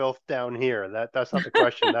lovely filth down here. That's not the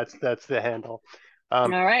question. That's the handle.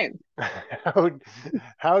 Um, All right. how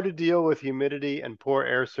how to deal with humidity and poor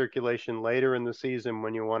air circulation later in the season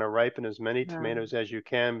when you want to ripen as many Um, tomatoes as you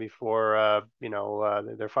can before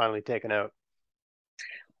they're finally taken out.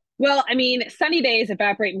 well, I mean, sunny days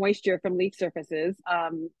evaporate moisture from leaf surfaces,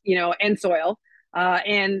 and soil.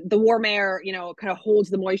 And the warm air, kind of holds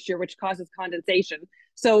the moisture, which causes condensation.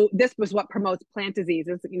 So this was what promotes plant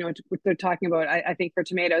diseases, what they're talking about, I think, for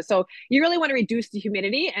tomatoes. So you really want to reduce the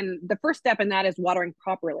humidity. And the first step in that is watering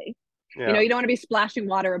properly. Yeah. You don't want to be splashing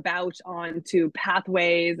water about onto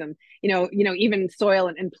pathways and, even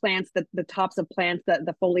soil and plants, the tops of plants,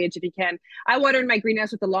 the foliage, if you can. I water in my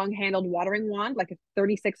greenhouse with a long handled watering wand, like a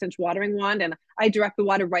 36-inch watering wand, and I direct the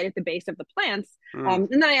water right at the base of the plants. Mm,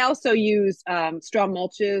 And then I also use straw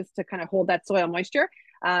mulches to kind of hold that soil moisture.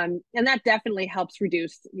 And that definitely helps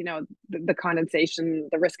reduce, the condensation,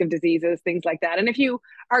 the risk of diseases, things like that. And if you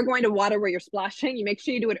are going to water where you're splashing, you make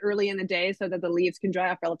sure you do it early in the day so that the leaves can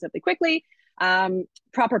dry off relatively quickly.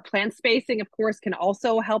 Proper plant spacing, of course, can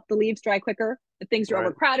also help the leaves dry quicker. If things are right.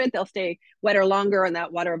 overcrowded, they'll stay wetter longer, and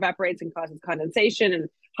that water evaporates and causes condensation and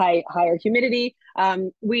higher humidity.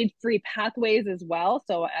 Weed-free pathways as well.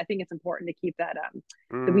 So I think it's important to keep that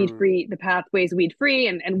Mm, the pathways weed-free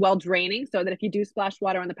and well draining, so that if you do splash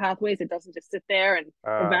water on the pathways, it doesn't just sit there and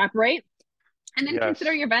uh, evaporate. And then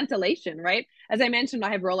consider yes. your ventilation, right? As I mentioned,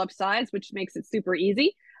 I have roll up sides, which makes it super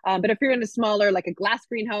easy. But if you're in a smaller, like a glass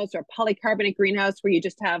greenhouse or a polycarbonate greenhouse where you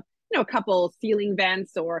just have, a couple ceiling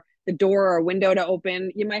vents or the door or window to open,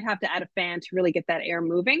 you might have to add a fan to really get that air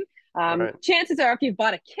moving. Right. Chances are, if you've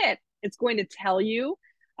bought a kit, it's going to tell you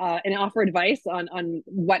and offer advice on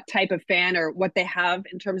what type of fan or what they have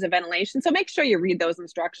in terms of ventilation. So make sure you read those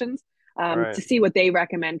instructions Right. to see what they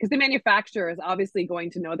recommend, because the manufacturer is obviously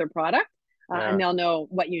going to know their product, and Yeah. they'll know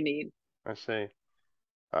what you need. I see.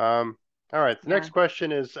 Um, all right. The next Yeah.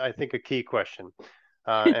 question is, I think, a key question,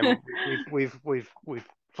 and we've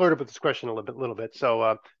flirted with this question a little bit.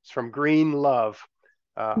 So it's from Green Love.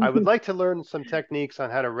 I would like to learn some techniques on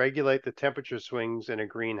how to regulate the temperature swings in a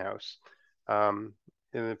greenhouse. Um,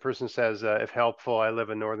 and the person says, if helpful, I live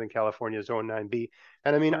in Northern California, Zone 9B.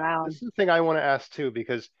 And I mean, Wow. this is the thing I want to ask too,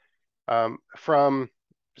 because from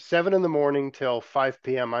 7 in the morning till 5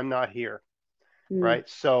 p.m., I'm not here, Mm. right?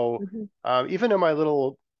 So Mhm. even in my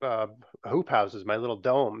little hoop houses, my little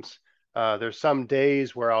domes, There's some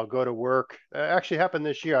days where I'll go to work. Actually happened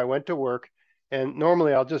this year. I went to work, and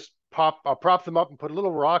normally I'll prop them up and put a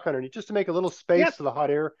little rock underneath just to make a little space Yep. to the hot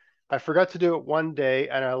air. I forgot to do it one day,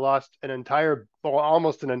 and I lost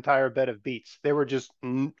almost an entire bed of beets. They were just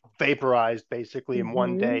vaporized basically in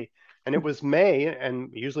one Hmm. day. And it was May, and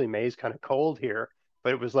usually May is kind of cold here,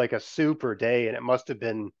 but it was like a super day, and it must have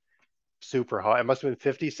been super hot. It must have been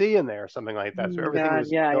 50 C in there, something like Oh that. So my everything God.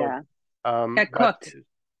 was Yeah, killed. yeah. Got But cooked.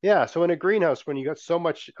 yeah, so in a greenhouse, when you got so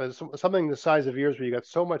much, something the size of yours, where you got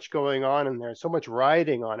so much going on in there, so much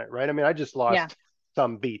riding on it, right? I mean, I just Yeah. lost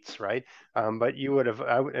some beets, right? But you would have,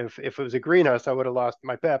 if it was a greenhouse, I would have lost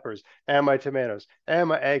my peppers and my tomatoes and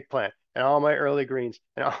my eggplant and all my early greens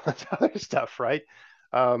and all this other stuff, right?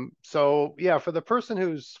 So yeah, for the person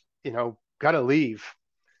who's, got to leave,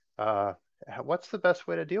 uh, what's the best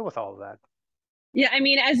way to deal with all of that? Yeah, I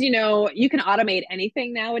mean, as you know, you can automate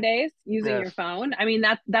anything nowadays using Yes. your phone. I mean,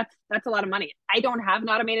 that's a lot of money. I don't have an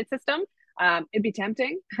automated system. It'd be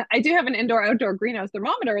tempting. I do have an indoor-outdoor greenhouse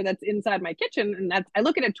thermometer that's inside my kitchen, and that's I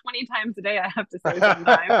look at it 20 times a day, I have to say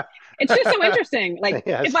sometimes. It's just so interesting. Like if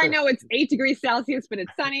Yes. I know it's 8 degrees Celsius, but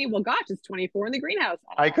it's sunny, well, gosh, it's 24 in the greenhouse.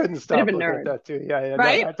 I don't I know. couldn't Bit of a stop looking at nerd, that too. Yeah, yeah, no,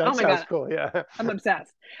 right? that Oh my sounds God. cool. Yeah. I'm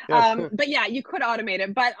obsessed. Yes. But yeah, you could automate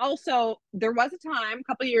it. But also, there was a time a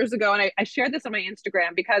couple of years ago, and I shared this on my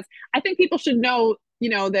Instagram because I think people should know,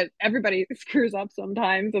 that everybody screws up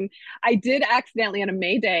sometimes. And I did accidentally on a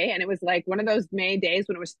May day, and it was like one of those May days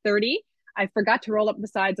when it was 30. I forgot to roll up the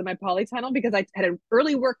sides of my polytunnel because I had an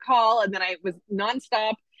early work call and then I was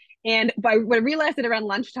nonstop. And when I realized it around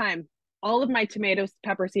lunchtime, all of my tomatoes,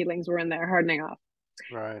 pepper seedlings were in there hardening off,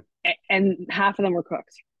 Right. and half of them were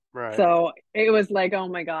cooked. Right. So it was like, oh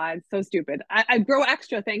my God, so stupid. I grow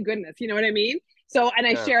extra, thank goodness. You know what I mean? So, and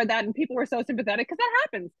I Yeah. shared that, and people were so sympathetic because that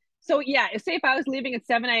happens. So, yeah, say if I was leaving at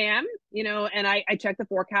 7 a.m., and I check the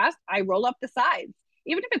forecast, I roll up the sides.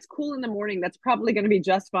 Even if it's cool in the morning, that's probably going to be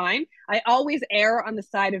just fine. I always err on the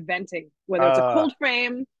side of venting, whether it's a Uh, cold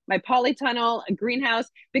frame, my polytunnel, a greenhouse,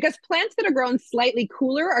 because plants that are grown slightly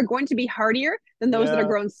cooler are going to be hardier than those that are yeah.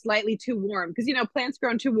 grown slightly too warm. Because, plants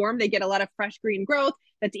grown too warm, they get a lot of fresh green growth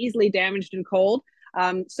that's easily damaged and cold.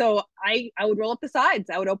 So I would roll up the sides.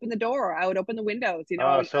 I would open the door. I would open the windows.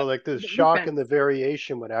 So like the Roof shock and vents. the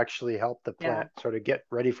variation would actually help the Yeah. plant sort of get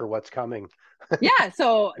ready for what's coming. Yeah,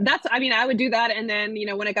 so I mean, I would do that. And then,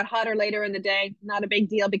 when it got hotter later in the day, not a big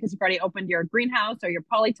deal because you've already opened your greenhouse or your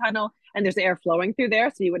polytunnel and there's air flowing through there.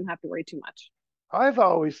 So you wouldn't have to worry too much. I've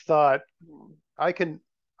always thought Yeah. I can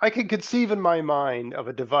I can conceive in my mind of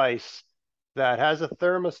a device that has a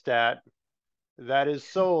thermostat that is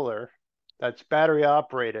solar, that's battery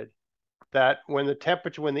operated, that when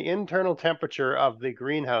the internal temperature of the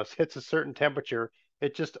greenhouse hits a certain temperature,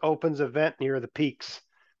 it just opens a vent near the peaks,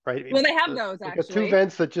 right? Well, they have those Like a two actually.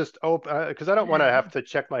 vents that just open, because I don't want to have to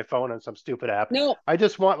check my phone on some stupid app. No, I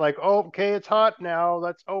just want like, oh, okay, it's hot now.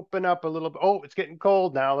 Let's open up a little bit. Oh, it's getting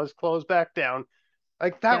cold now. Let's close back down.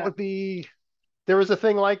 Like that yeah. would be. There was a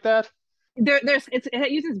thing like that.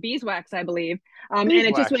 It uses beeswax, I believe, and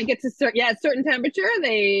it just when it Beeswax. gets to certain temperature,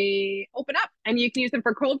 they open up, and you can use them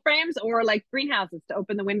for cold frames or like greenhouses to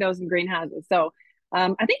open the windows in greenhouses. So, I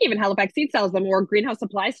think even Halifax Seed sells them, or greenhouse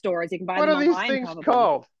supply stores. You can buy What them are these online things probably.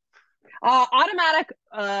 called? Automatic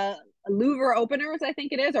louver openers, I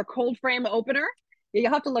think it is, or cold frame opener.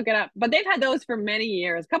 You'll have to look it up. But they've had those for many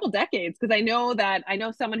years, a couple decades, because I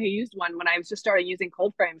know someone who used one when I was just starting using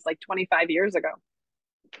cold frames like 25 years ago.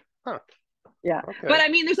 Huh. Yeah. But Okay. I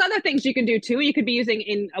mean, there's other things you can do too. You could be using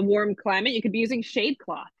in a warm climate, you could be using shade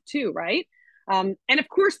cloth too, right? And of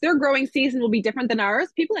course, their growing season will be different than ours.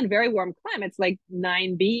 People in very warm climates, like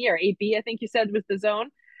 9B or 8B, I think you said was the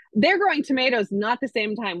zone, they're growing tomatoes not the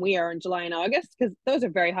same time we are in July and August, because those are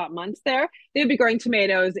very hot months there. They'd be growing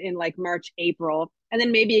tomatoes in like March, April, and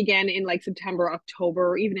then maybe again in like September, October,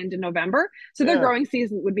 or even into November. So their Yeah. growing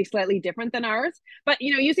season would be slightly different than ours. But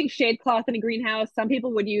using shade cloth in a greenhouse, some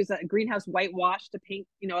people would use a greenhouse whitewash to paint,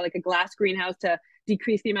 like a glass greenhouse to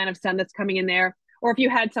decrease the amount of sun that's coming in there. Or if you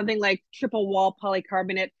had something like triple wall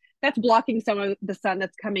polycarbonate, that's blocking some of the sun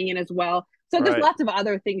that's coming in as well. So there's Right. lots of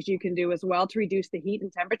other things you can do as well to reduce the heat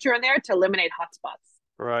and temperature in there to eliminate hot spots.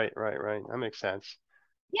 Right. Right. Right. That makes sense.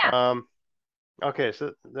 Yeah. Um, okay.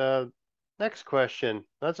 So the next question,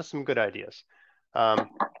 those are some good ideas. Um,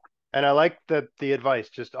 and I like the advice,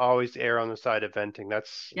 just always err on the side of venting.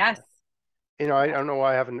 That's, Yes. I Yes. don't know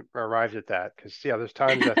why I haven't arrived at that. Because yeah, there's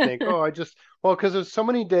times I think, oh, well, because there's so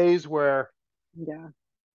many days where Yeah.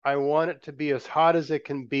 I want it to be as hot as it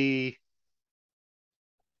can be.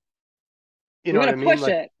 You You know what want I to mean? push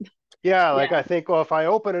Like, it. yeah, like Yeah. I think, well, if I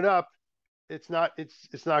open it up, it's not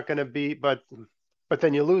going to be, but but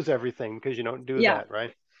then you lose everything because you don't do Yeah. that,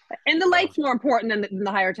 right? And the So, light's more important than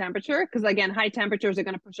the higher temperature because, again, high temperatures are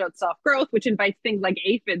going to push out soft growth, which invites things like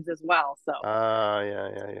aphids as well. So, yeah.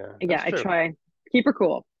 yeah, That's I true. try keep her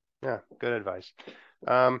cool. Yeah, good advice.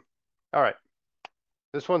 Um, all right.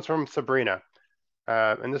 This one's from Sabrina.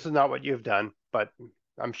 And this is not what you've done, but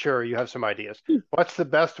I'm sure you have some ideas. What's the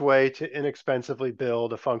best way to inexpensively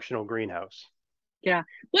build a functional greenhouse? Yeah.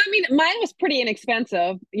 Well, I mean, mine was pretty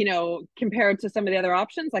inexpensive, compared to some of the other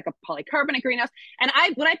options, like a polycarbonate greenhouse. And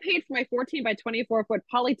what I paid for my 14 by 24-foot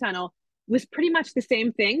polytunnel was pretty much the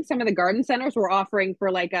same thing. Some of the garden centers were offering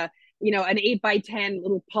for like an 8 by 10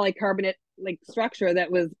 little polycarbonate like structure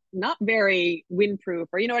that was not very windproof,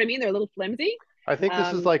 or you know what I mean? They're a little flimsy. I think this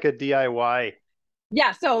is Um, like a DIY.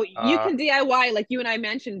 yeah, so you Uh, can DIY, like you and I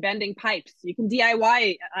mentioned, bending pipes. You can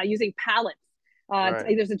DIY using pallets.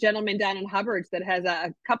 right, There's a gentleman down in Hubbard's that has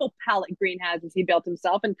a couple pallet greenhouses he built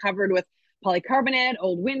himself and covered with polycarbonate,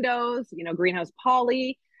 old windows, greenhouse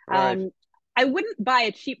poly. right, Um, I wouldn't buy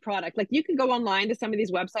a cheap product. Like you can go online to some of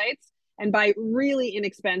these websites and buy really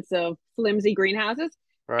inexpensive, flimsy greenhouses,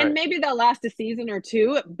 and right. maybe they'll last a season or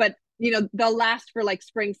two, but they'll last for like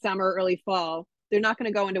spring, summer, early fall. They're not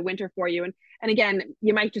going to go into winter for you. And again,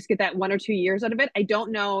 you might just get that 1 or 2 years out of it. I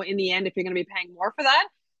don't know in the end if you're going to be paying more for that.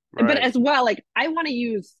 But Right. as well, like I want to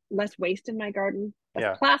use less waste in my garden, less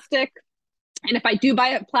Yeah. plastic. And if I do buy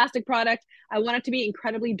a plastic product, I want it to be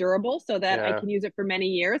incredibly durable so that I Yeah. can use it for many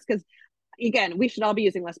years. Because again, we should all be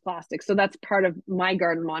using less plastic. So that's part of my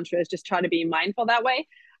garden mantra is just try to be mindful that way.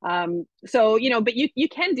 But you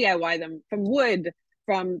can DIY them from wood,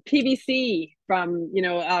 from PVC, from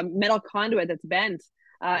metal conduit that's bent,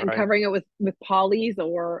 and Right. covering it with polys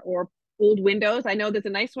or old windows. I know there's a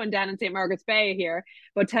nice one down in St. Margaret's Bay here,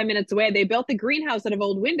 about 10 minutes away. They built the greenhouse out of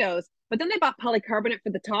old windows, but then they bought polycarbonate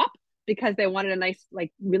for the top because they wanted a nice,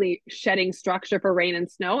 like really shedding structure for rain and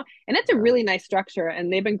snow. And it's a Yeah. really nice structure.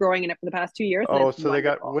 And they've been growing in it for the past 2 years and Oh, it's so they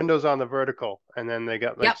got wonderful. windows on the vertical, and then they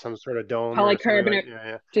got like Yep. some sort of dome or something like. Polycarbonate, Yeah,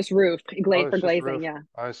 yeah. just roof, Oh, for it's just a glazing. roof. Yeah.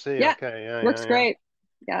 I see. Yeah. Okay. Works Yeah. great.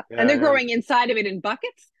 Yeah. And Yeah, they're yeah. growing inside of it in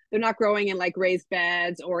buckets. They're not growing in like raised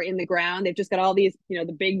beds or in the ground. They've just got all these, the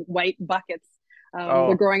big white buckets. They're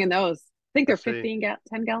Oh, growing in those. I think I they're see.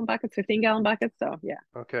 10-gallon buckets, 15-gallon buckets. So yeah.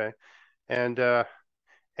 Okay. And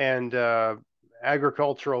and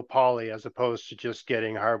agricultural poly as opposed to just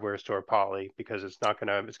getting hardware store poly because it's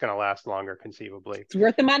gonna last longer conceivably. It's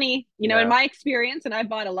worth the money, in Yeah. my experience. And I've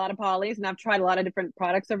bought a lot of polys and I've tried a lot of different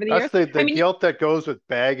products over the That's years. the I mean, guilt that goes with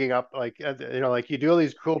bagging up, like like you do all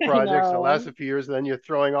these cool I projects and it lasts know. a few years, and then you're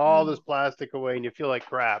throwing all this plastic away and you feel like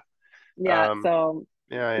crap. Yeah. Um, So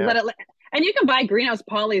yeah, let it, and you can buy greenhouse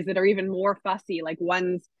polys that are even more fussy, like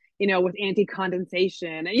ones, with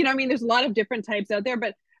anti-condensation. I mean, there's a lot of different types out there,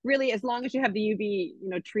 but really, as long as you have the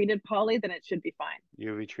UV, treated poly, then it should be fine.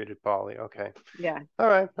 UV treated poly. Okay. Yeah. All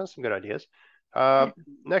right, that's some good ideas. Uh, Yeah.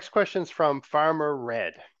 Next question's from Farmer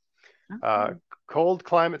Red. Uh, Okay. Cold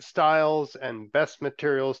climate styles and best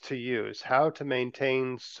materials to use. How to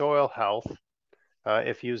maintain soil health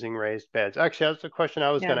if using raised beds. Actually, that's the question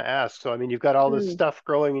I was going Yeah. to ask. So, I mean, you've got all this Mm, stuff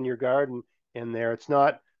growing in your garden in there. It's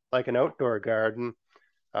not like an outdoor garden.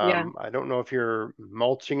 yeah. I don't know if you're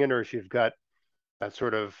mulching it or if you've got that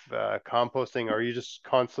sort of composting, or are you just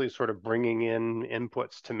constantly sort of bringing in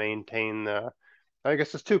inputs to maintain the. I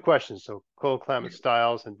guess there's two questions. So, cold climate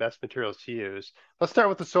styles and best materials to use. Let's start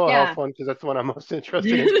with the soil health Yeah. one because that's the one I'm most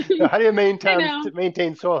interested in. How do you I know.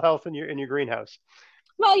 maintain soil health in your greenhouse?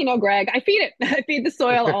 Well, Greg, I feed it. I feed the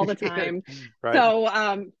soil all the time. Right. So,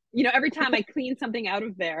 every time I clean something out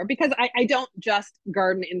of there, because I don't just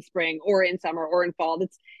garden in spring or in summer or in fall.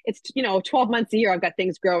 It's 12 months a year I've got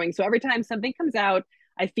things growing. So every time something comes out,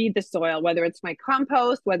 I feed the soil, whether it's my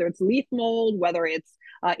compost, whether it's leaf mold, whether it's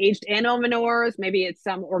aged animal manures, maybe it's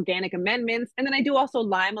some organic amendments. And then I do also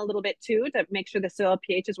lime a little bit too to make sure the soil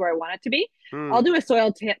pH is where I want it to be. Hmm. I'll do a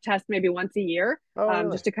soil test maybe once a year, Oh,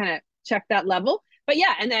 really? just to kind of check that level. But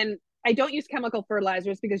yeah, and then I don't use chemical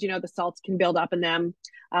fertilizers because the salts can build up in them.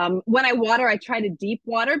 When I water, I try to deep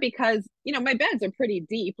water because my beds are pretty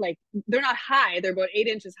deep. Like they're not high; they're about 8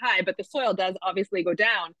 inches high, but the soil does obviously go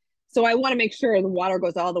down. So I want to make sure the water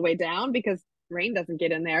goes all the way down because rain doesn't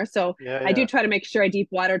get in there. So Yeah, I do yeah. try to make sure I deep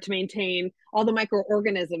water to maintain all the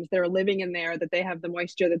microorganisms that are living in there, that they have the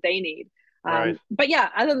moisture that they need. Right. But yeah,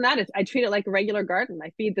 other than that, I treat it like a regular garden.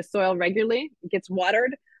 I feed the soil regularly; it gets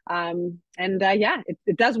watered. Yeah,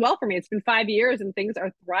 it does well for me. It's been 5 years and things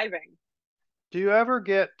are thriving. Do you ever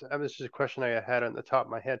get, this is a question I had on the top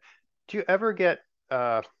of my head. Do you ever get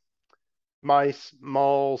uh, mice,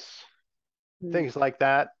 moles, Hmm. things like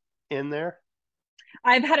that in there?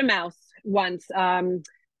 I've had a mouse once.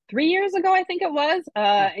 3 years ago, I think it was.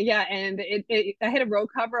 Yeah, and I had a row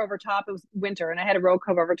cover over top. It was winter, and I had a row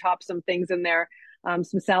cover over top some things in there,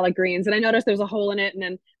 some salad greens, and I noticed there was a hole in it, and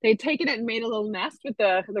then they'd taken it and made a little nest with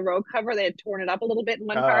the row cover. They had torn it up a little bit in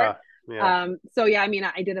one part. Yeah. So yeah, I mean,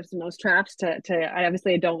 I did have some mouse traps I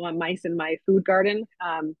obviously don't want mice in my food garden.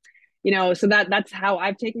 So that's how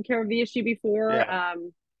I've taken care of the issue before. Yeah.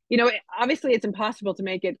 Obviously it's impossible to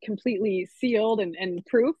make it completely sealed and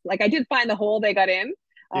proof. Like I did find the hole they got in,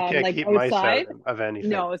 You can't like keep mice out outside. of anything.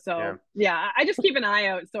 No, Yeah. so yeah, I just keep an eye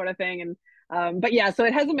out, sort of thing. And but yeah, so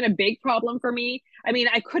it hasn't been a big problem for me. I mean,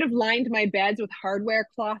 I could have lined my beds with hardware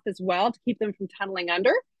cloth as well to keep them from tunneling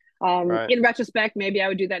under. Right. In retrospect, maybe I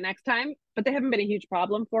would do that next time, but they haven't been a huge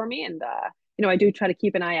problem for me. And I do try to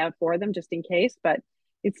keep an eye out for them just in case. But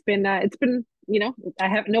it's been I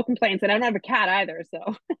have no complaints, and I don't have a cat either,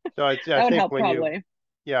 so So I that would think help probably.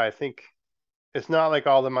 yeah, I think it's not like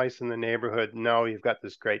all the mice in the neighborhood know you've got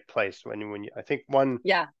this great place. I think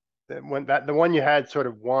Yeah, the one you had sort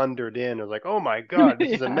of wandered in, it was like, oh my God,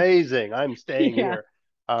 this is yeah, amazing. I'm staying yeah, here.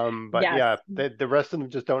 But yes, yeah, the rest of them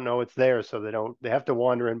just don't know it's there, so they have to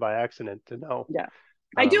wander in by accident to know. yeah.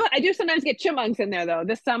 I Um, do. I do sometimes get chipmunks in there though.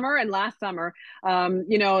 This summer and last summer,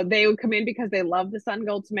 they would come in because they love the sun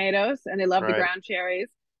gold tomatoes and they love the right. ground cherries.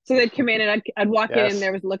 So they'd come in and I'd walk in and Yes.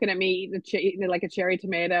 there was looking at me eating like a cherry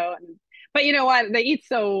tomato. But you know what? They eat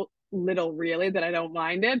so little really that I don't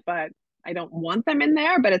mind it. But I don't want them in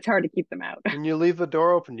there. But it's hard to keep them out. When you leave the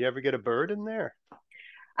door open, do you ever get a bird in there?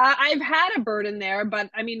 I've had a bird in there, but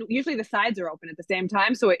I mean, usually the sides are open at the same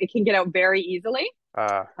time, so it can get out very easily.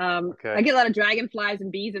 I Okay. get a lot of dragonflies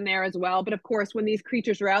and bees in there as well. But of course, when these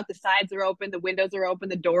creatures are out, the sides are open, the windows are open,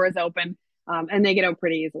 the door is open, and they get out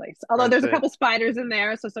pretty easly. So, although I there's a see. couple spiders in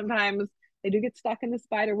there, so sometimes they do get stuck in the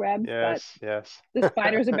spider webs, but Yes, yes. the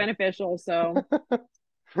spiders are beneficial. So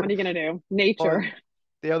what are you gonna do? Well, Nature.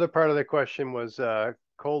 the other part of the question was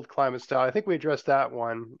cold climate style. I think we addressed that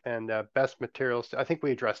one, and best materials. I think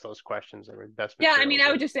we addressed those questions. They were best Yeah, I mean, materials.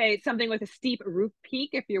 I would just say something with a steep roof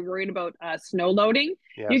peak if you're worried about snow loading.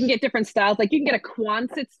 You can Yes. get different styles. Like you can get a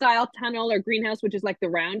Quonset style tunnel or greenhouse, which is like the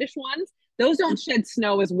roundish ones. Those don't shed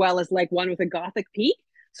snow as well as like one with a Gothic peak.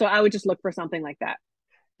 So I would just look for something like that.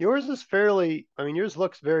 Yours is fairly, I mean, yours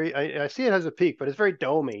looks very, I see it has a peak, but it's very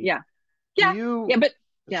domey. Yeah. Do Yeah. you Yeah. But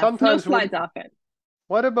yeah, snow sometimes slides off it.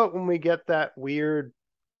 what about when we get that weird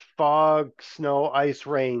fog, snow, ice,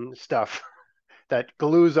 rain stuff that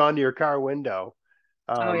glues onto your car window?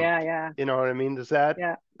 Oh, Um, yeah. Yeah. you know what I mean?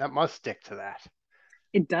 Yeah. That must stick to that?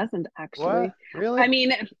 It doesn't What? actually. I Really?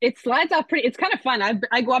 mean, it slides off pretty. It's kind of fun.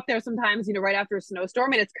 I go up there sometimes, right after a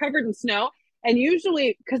snowstorm, and it's covered in snow. And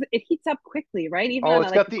usually, because it heats up quickly, right? Even Oh, on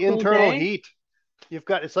it's like got a the cool internal day. heat.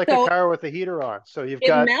 It's like a So car with a heater on. So you've it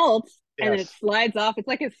got, melts and then it yes. slides off. It's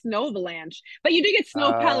like a snow avalanche. But you do get snow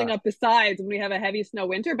Uh, piling up the sides when we have a heavy snow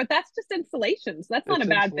winter. But that's just insulation, so that's not a it's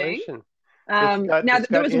bad thing. insulation. It's got Now it's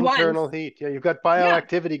there got was once, internal heat. Yeah, you've got yeah,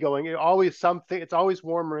 bioactivity going. It's always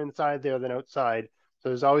warmer inside there than outside. So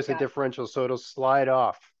there's always a yeah. differential. So it'll slide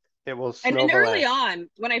off. It will And early snowvalanche. on,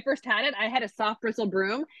 when I first had it, I had a soft bristle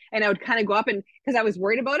broom, and I would kind of go up and because I was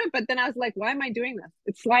worried about it. But then I was like, why am I doing this?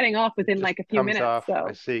 It's sliding off It within just like a few comes minutes. off.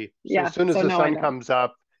 I So see. So as yeah, soon as so the no, I sun don't. comes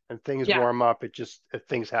up and things Yeah, warm up,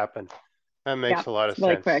 things happen. That yeah, makes a lot it's of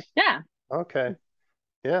really quick. sense. Yeah, Okay.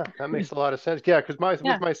 Yeah, that makes a lot of sense. Yeah, because with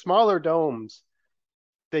yeah. my smaller domes,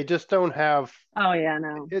 they just don't have Oh yeah,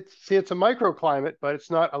 no. it's a microclimate, but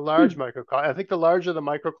it's not a large microclimate. I think the larger the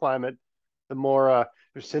microclimate, the more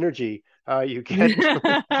synergy you get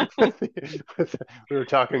with we were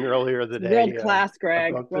talking earlier World today class,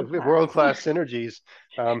 Greg. about the World class. world-class synergies.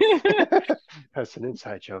 Um, that's an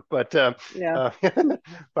inside joke, but Yeah, uh,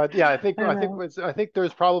 but yeah, I know. I think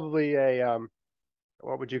there's probably a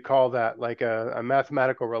what would you call that? Like a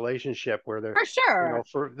mathematical relationship where For sure.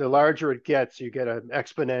 for the larger it gets, you get an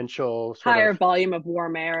exponential sort of, Higher volume of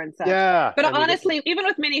warm air and such. yeah, But and you get, honestly, even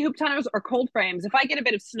with mini hoop tunnels or cold frames, if I get a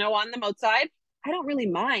bit of snow on them outside, I don't really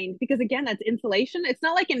mind because again, that's insulation. It's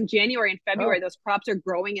not like in January and February oh, those crops are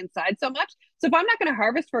growing inside so much. So if I'm not going to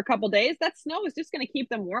harvest for a couple days, that snow is just going to keep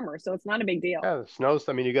them warmer. So it's not a big deal. yeah, the snows.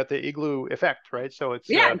 I mean, you got the igloo effect, right? So it's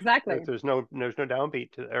Yeah, exactly. there's no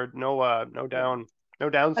downbeat or Yeah. no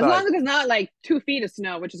As downside. long as it's not like 2 feet of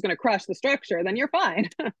snow, which is going to crush the structure, then you're fine.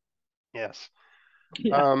 Yes.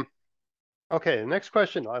 Yeah. Um, okay, the next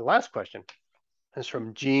question, our last question is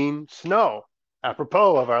from Gene Snow,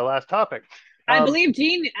 apropos of our last topic. I believe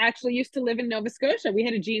Gene actually used to live in Nova Scotia. We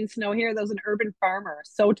had a Gene Snow here that was an urban farmer.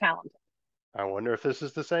 So talented. I wonder if this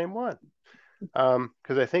is the same one.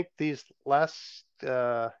 Because I think these last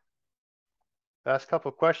couple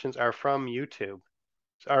of questions are from YouTube.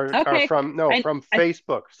 are Okay. from no I, from I,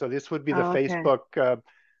 Facebook. So this would be the oh, okay. Facebook.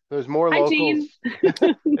 There's more Hi, Jean.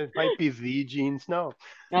 locals. It might be the genes. No.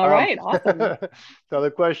 All Um, right. Awesome. the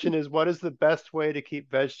other question is, what is the best way to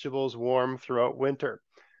keep vegetables warm throughout winter?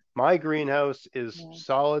 My greenhouse is Yeah.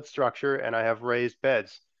 solid structure, and I have raised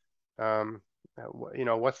beds. Um,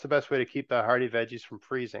 what's the best way to keep the hardy veggies from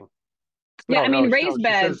freezing? Yeah. No, I no, mean, no. raised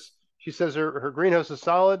beds. She says her greenhouse is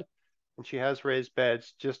solid, and she has raised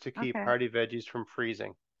beds just to keep Okay. hardy veggies from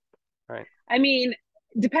freezing. Right. I mean,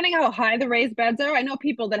 depending how high the raised beds are, I know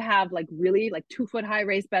people that have like really like 2 foot high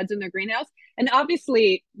raised beds in their greenhouse, and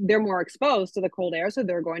obviously they're more exposed to the cold air, so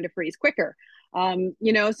they're going to freeze quicker.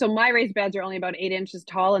 So my raised beds are only about 8 inches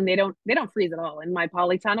tall, and they don't freeze at all in my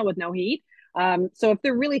polytunnel with no heat. So if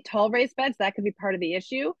they're really tall raised beds, that could be part of the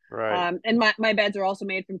issue. Right. And my beds are also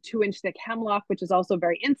made from 2 inch thick hemlock, which is also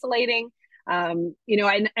very insulating. And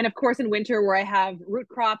of course in winter where I have root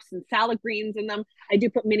crops and salad greens in them, I do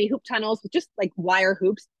put mini hoop tunnels with just like wire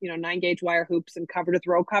hoops, 9 gauge wire hoops and covered with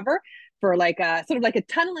row cover for like a sort of like a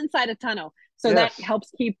tunnel inside a tunnel. So that Yes.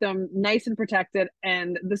 helps keep them nice and protected.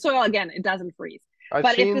 And the soil, again, it doesn't freeze. I've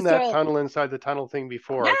But if the seen that soil, tunnel inside the tunnel thing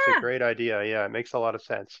before. It's a yeah. great idea. Yeah, it makes a lot of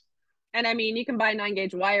sense. And I mean, you can buy 9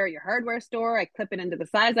 gauge wire at your hardware store. I clip it into the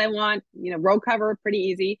size I want, row cover, pretty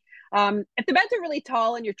easy. If the beds are really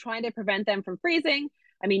tall and you're trying to prevent them from freezing,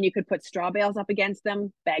 I mean, you could put straw bales up against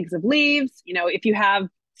them, bags of leaves. If you have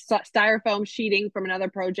styrofoam sheeting from another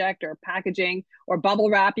project or packaging or bubble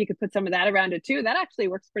wrap, you could put some of that around it too. That actually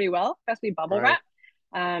works pretty well, especially bubble Right.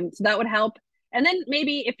 wrap. So that would help. And then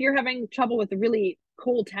maybe if you're having trouble with the really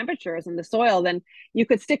cold temperatures in the soil, then you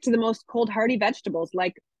could stick to the most cold hardy vegetables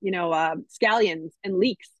like, scallions and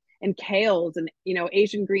leeks and kales and,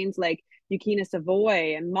 Asian greens like zucchini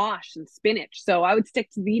savoy and mosh and spinach. So I would stick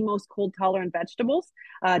to the most cold tolerant vegetables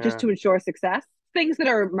just Yeah. to ensure success. Things that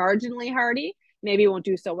are marginally hardy maybe won't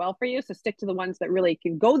do so well for you. So stick to the ones that really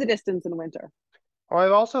can go the distance in winter. Well,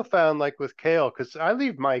 I've also found like with kale, because I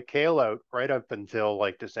leave my kale out right up until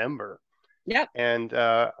like December. Yep. And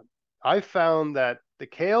I found that the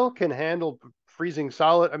kale can handle freezing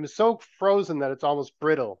solid. I mean, so frozen that it's almost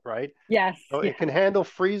brittle, right? Yes. So Yeah. it can handle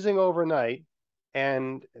freezing overnight.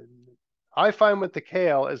 And I find with the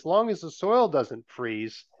kale, as long as the soil doesn't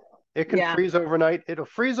freeze, it can Yeah. freeze overnight. It'll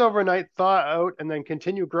freeze overnight, thaw out, and then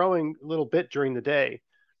continue growing a little bit during the day.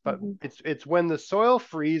 But Mm-hmm. it's when the soil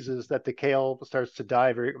freezes that the kale starts to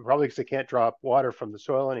die, probably because it can't draw water from the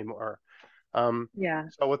soil anymore. Yeah.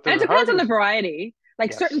 So with And it the depends on the hardiest, variety.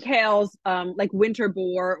 Like certain yes, kales, like winter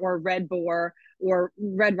boar or red boar or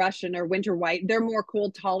red Russian or winter white, they're more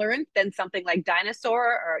cold tolerant than something like dinosaur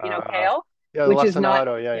or, uh, kale, yeah, the which is not,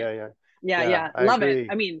 lacinato, yeah, yeah, yeah, yeah, yeah, yeah. yeah. I Love it. agree.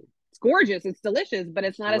 I mean, it's gorgeous. It's delicious, but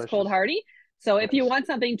it's It's not as cold delicious. hardy. So if you Yes, want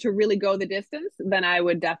something to really go the distance, then I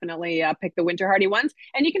would definitely pick the winter hardy ones.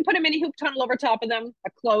 And you can put a mini hoop tunnel over top of them, a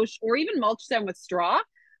cloche, or even mulch them with straw.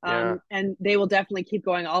 yeah. And they will definitely keep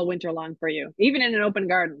going all winter long for you, even in an open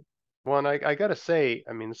garden. One, I gotta say,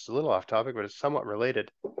 I mean, this is a little off topic, but it's somewhat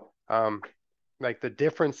related. Um, like the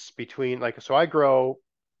difference between so I grow,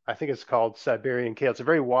 I think it's called Siberian kale. It's a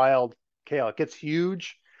very wild kale. It gets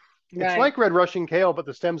huge. It's Right. like red Russian kale, but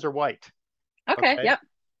the stems are white. Okay. Okay. Yep.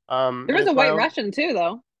 There And is a it's white my Russian too,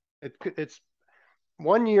 though. it's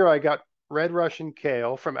one year I got red Russian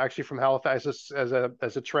kale from Halifax as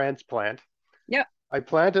a transplant. Yep. I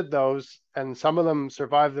planted those, and some of them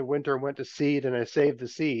survived the winter and went to seed, and I saved the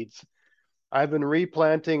seeds. I've been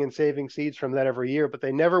replanting and saving seeds from that every year, but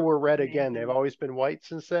they never were red again. They've Amazing. always been white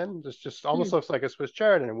since then. This just Hmm. almost looks like a Swiss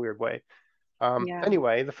chard in a weird way. Yeah.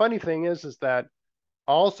 Anyway, the funny thing is that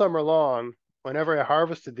all summer long, whenever I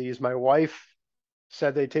harvested these, my wife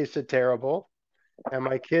said they tasted terrible, and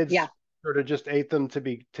my Yeah. kids sort of just ate them to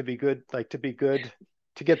be good, like to be good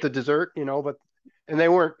to get the dessert, but and they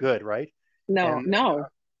weren't good, right? No, And no.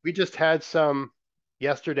 we just had some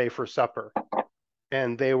yesterday for supper,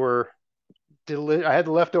 and they were I had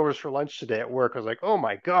the leftovers for lunch today at work. I was like, oh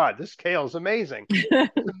my God, this kale is amazing.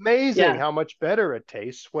 It's amazing Yeah. how much better it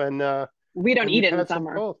tastes We don't when eat you've it in had some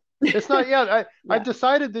summer. cold. It's not yet. I've Yeah.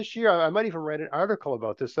 decided this year, I might even write an article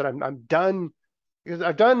about this, that I'm done because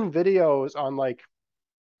I've done videos on like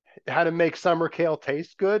how to make summer kale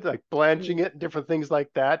taste good, like blanching Mm. it and different things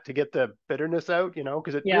like that to get the bitterness out,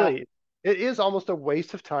 because Yeah. it is almost a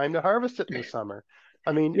waste of time to harvest it in the summer.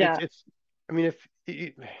 I mean, Yeah. I mean, if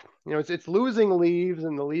it's losing leaves,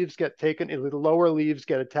 and the leaves get taken, the lower leaves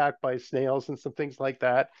get attacked by snails and some things like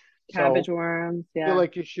that. So Cabbage worms. I feel Yeah.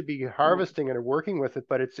 like you should be Yeah. harvesting it or working with it,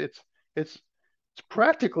 but it's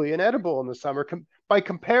practically inedible in the summer by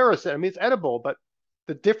comparison. I mean, it's edible, but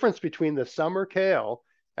the difference between the summer kale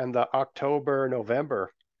and the October,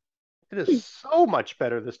 November It is so much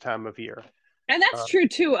better this time of year. And that's true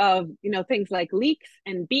too of, things like leeks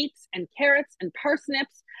and beets and carrots and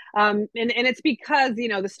parsnips. And it's because,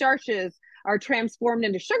 the starches are transformed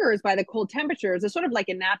into sugars by the cold temperatures. It's sort of like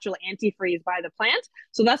a natural antifreeze by the plant.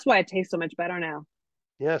 So that's why it tastes so much better now.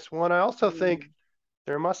 Yes. Well, and I also think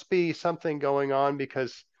there must be something going on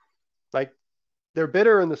because like they're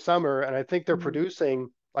bitter in the summer, and I think they're producing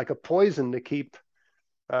like a poison to keep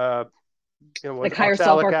was Like it higher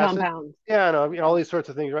oxalic sulfur acid? compounds. Yeah, no, all these sorts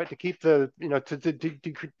of things, right? To keep the,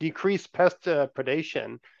 to decrease pest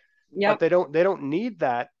predation, but Yep. they don't need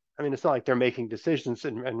that. I mean, it's not like they're making decisions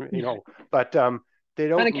and but they On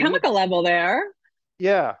don't a need. chemical level there.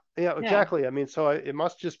 Yeah, yeah, Yeah. exactly. I mean, so it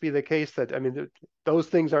must just be the case that I mean those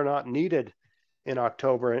things are not needed in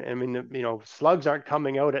October. And I mean, slugs aren't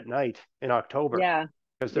coming out at night in October Yeah.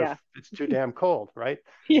 because Yeah. it's too damn cold, right?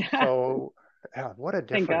 Yeah. So yeah, what a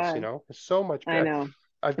Thank difference, God. It's so much I better. know.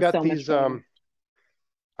 I've It's got so much these better.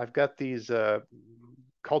 I've got these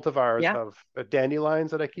cultivars Yeah. of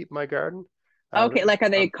dandelions that I keep in my garden. Okay. Um, Like, are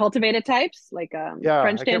they um, cultivated types? Like yeah,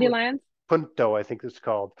 French I can't remember. dandelions? Punto, I think it's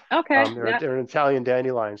called. Okay. They're Yeah. they're an Italian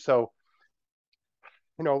dandelion. So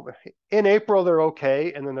you know, in April they're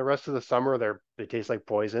okay, and then the rest of the summer they taste like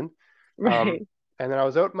poison. Um, Right. and then I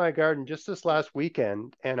was out in my garden just this last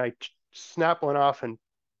weekend, and I snapped one off, and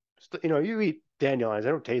you eat dandelions,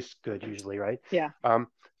 they don't taste good usually, right? Yeah. Um,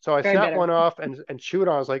 so I Very snapped bitter. one off and chewed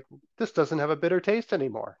on. I was like, this doesn't have a bitter taste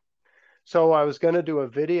anymore. So I was going to do a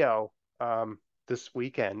video this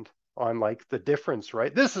weekend on like the difference,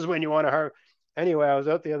 right? This is when you want to harvest. Anyway, I was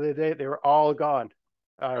out the other day; they were all gone.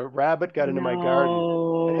 A rabbit got into my garden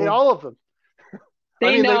and ate No. all of them. I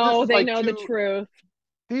They mean, like this know. is They like know the truth.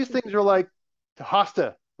 these things are like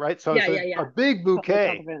hosta, right? So Yeah. it's Yeah. a Yeah. big Totally bouquet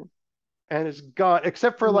confident. and it's gone,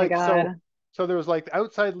 except Oh for my like so. God. So there was like the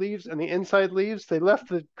outside leaves and the inside leaves. They left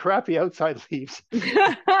the crappy outside leaves.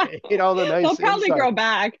 Ate all the They'll nice probably inside. grow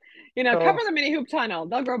back. Cover So the mini hoop tunnel.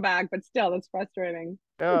 They'll grow back, but still, that's frustrating.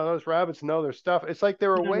 yeah, those rabbits know their stuff. It's like they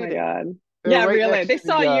were Oh my waiting. God. They're Yeah, right really. next They to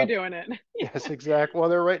saw the you doing it. yes, exactly. Well,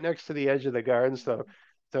 they're right next to the edge of the garden, so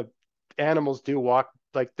the animals do walk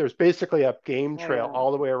like there's basically a game Oh trail yeah.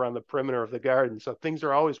 all the way around the perimeter of the garden. So things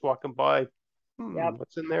are always walking by. Yep.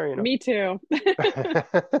 What's in there, Me too. I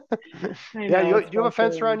Yeah, know you it's do you have a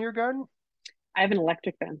fence around frustrating. your garden? I have an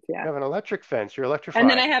electric fence, You yeah. have an electric fence. You're And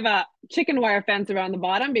then I electrified. have a chicken wire fence around the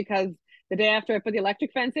bottom because the day after I put the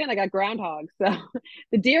electric fence in, I got groundhogs. So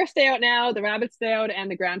the deer stay out now, the rabbits stay out, and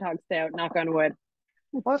the groundhogs stay out, knock on wood.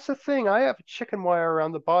 Well, that's the thing. I have chicken wire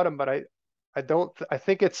around the bottom, but I don't. I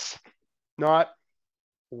think it's not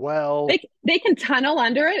well. They can tunnel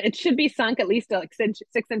under it. It should be sunk at least like 6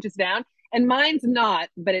 inches down. And mine's not,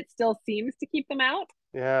 but it still seems to keep them out.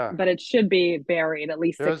 Yeah, But it should be buried at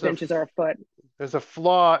least six there's a inches or a foot. there's a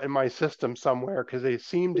flaw in my system somewhere because they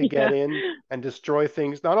seem to get Yeah. in and destroy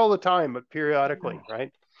things, not all the time, but periodically,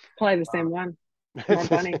 right? Probably the Uh, same one. More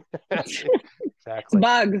bunny. It's exactly.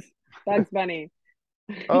 bugs. Bugs bunny.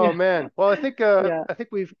 Oh Yeah. man. Well, Yeah. I think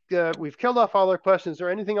we've killed off all our questions. Is there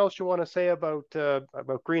anything else you want to say about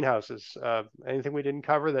greenhouses? Anything we didn't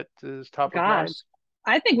cover that is top of mind? Gosh.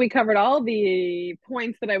 I think we covered all the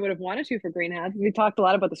points that I would have wanted to for greenhouses. We talked a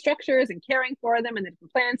lot about the structures and caring for them and the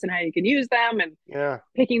different plants and how you can use them and Yeah.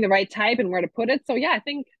 picking the right type and where to put it. So yeah, I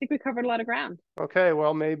think we covered a lot of ground. Okay.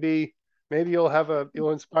 Well, maybe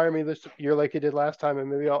you'll inspire me this year like you did last time, and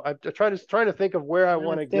maybe I'm trying to think of where I Yeah,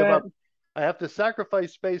 want to let's do give it. up. I have to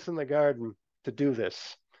sacrifice space in the garden to do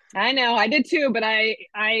this. I know, I did too, but I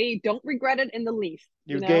don't regret it in the least,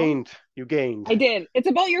 You gained. I did. It's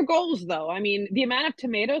about your goals though. I mean, the amount of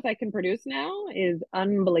tomatoes I can produce now is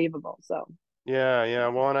unbelievable. So, Yeah, yeah.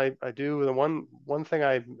 Well, and I do the one thing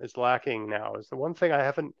I is lacking now is the one thing I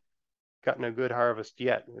haven't gotten a good harvest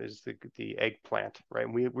yet is the eggplant, right?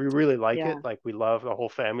 We really like it. yeah. Like we love the whole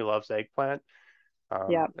family loves eggplant.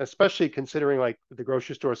 Yeah. Especially considering like the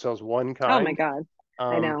grocery store sells one Oh my kind, God.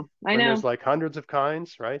 I know. I when there's know. like hundreds of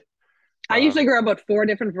kinds, right? I Um, usually grow about four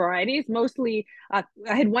different varieties. Mostly, I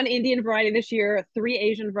had one Indian variety this year, three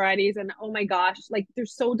Asian varieties, and oh my gosh, like they're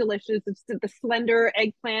so delicious. It's the slender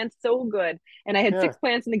eggplant, so good. And I had yeah. six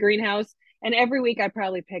plants in the greenhouse, and every week I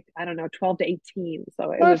probably picked, I don't know, 12 to 18.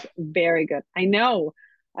 So it was What? very good. I know.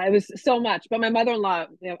 I was so much, but my mother-in-law,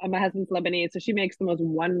 my husband's Lebanese, so she makes the most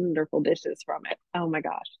wonderful dishes from it. Oh my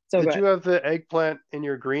gosh, so Did good. you have the eggplant in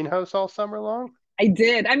your greenhouse all summer long? I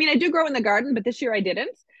did. I mean, I do grow in the garden, but this year I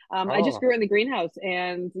didn't. I just Oh, grew in the greenhouse,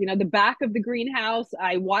 and the back of the greenhouse,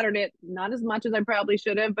 I watered it not as much as I probably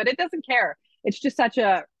should have, but it doesn't care. It's just such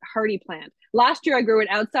a hardy plant. Last year I grew it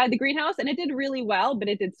outside the greenhouse, and it did really well, but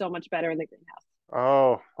it did so much better in the greenhouse.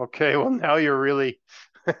 oh, okay. Well, now you're really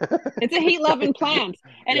It's a heat-loving plant.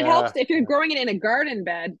 And it helps Yeah. if you're growing it in a garden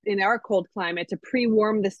bed in our cold climate to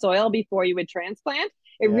pre-warm the soil before you would transplant.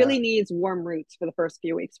 It Yeah. really needs warm roots for the first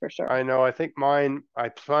few weeks for sure. I know. I think mine, I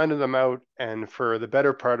planted them out, and for the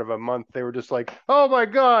better part of a month, they were just like, "Oh my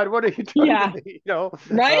God, what have you done to Yeah, me?" You know.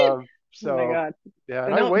 right? Oh my So God. yeah,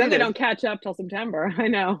 and Then I they waited. don't catch up till September. I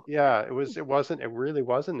know. Yeah, it really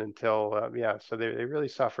wasn't until yeah. So they really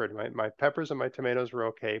suffered. My peppers and my tomatoes were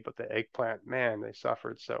okay, but the eggplant, man, they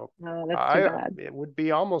suffered. So Oh, that's too I bad. it would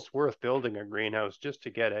be almost worth building a greenhouse just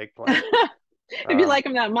to get eggplant. If you Um, like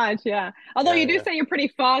them that much, yeah. Although yeah, you do yeah. say you're pretty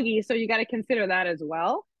foggy, so you got to consider that as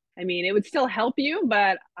well. I mean, it would still help you,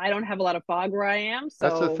 but I don't have a lot of fog where I am,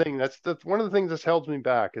 That's the so thing. That's the one of the things that's held me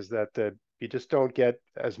back is that you just don't get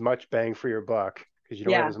as much bang for your buck because you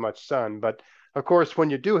don't have yeah, as much sun. But of course, when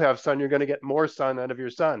you do have sun, you're going to get more sun out of your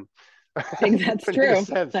sun. that's In a true.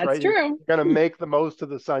 sense, That's right? You're true. going to make the most of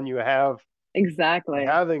the sun you have by Exactly.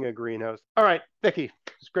 having a greenhouse. All right, Niki,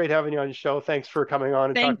 it's great having you on the show. Thanks for coming on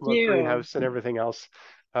and Thank talking about you. greenhouse and everything else.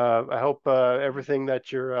 I hope everything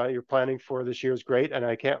that you're planning for this year is great, and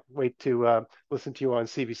I can't wait to listen to you on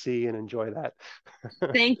CBC and enjoy that.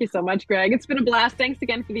 Thank you so much, Greg. It's been a blast. Thanks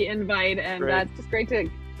again for the invite, and Great. it's just great to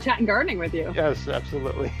chat and gardening with you. Yes,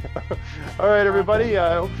 absolutely. All right, everybody.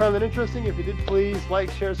 Awesome. I hope you found that interesting. If you did, please like,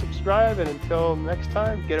 share, subscribe. And until next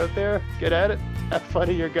time, get out there, get at it, have fun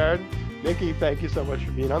in your garden. Niki, thank you so much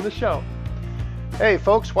for being on the show. Hey,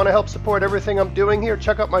 folks, want to help support everything I'm doing here?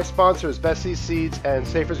 Check out my sponsors, Vessie's Seeds and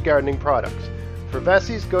Safer's Gardening Products. For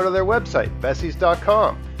Vessie's, go to their website,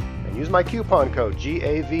 vessies.com, and use my coupon code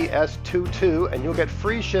GAVS22, and you'll get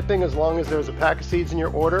free shipping as long as there's a pack of seeds in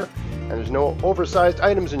your order and there's no oversized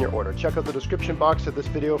items in your order. Check out the description box of this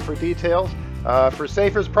video for details. For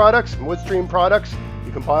Safer's products and Woodstream products,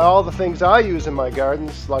 you can buy all the things I use in my garden,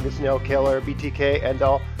 slugget, snail killer, BTK, and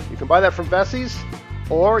all. You can buy that from Vessie's,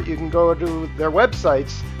 or you can go to their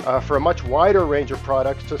websites for a much wider range of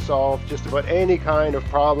products to solve just about any kind of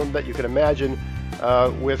problem that you can imagine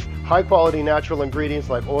with high quality natural ingredients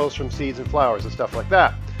like oils from seeds and flowers and stuff like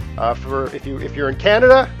that. If you're in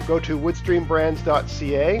Canada, go to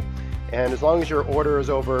woodstreambrands.ca, and as long as your order is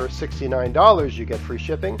over $69, you get free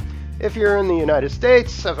shipping. If you're in the United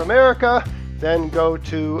States of America, then go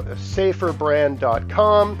to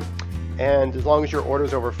saferbrand.com, and as long as your order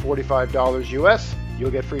is over $45 US,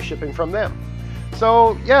 you'll get free shipping from them.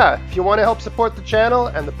 So yeah, if you want to help support the channel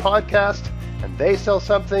and the podcast, and they sell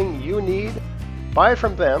something you need, buy it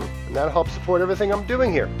from them, and that'll help support everything I'm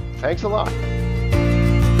doing here. Thanks a lot.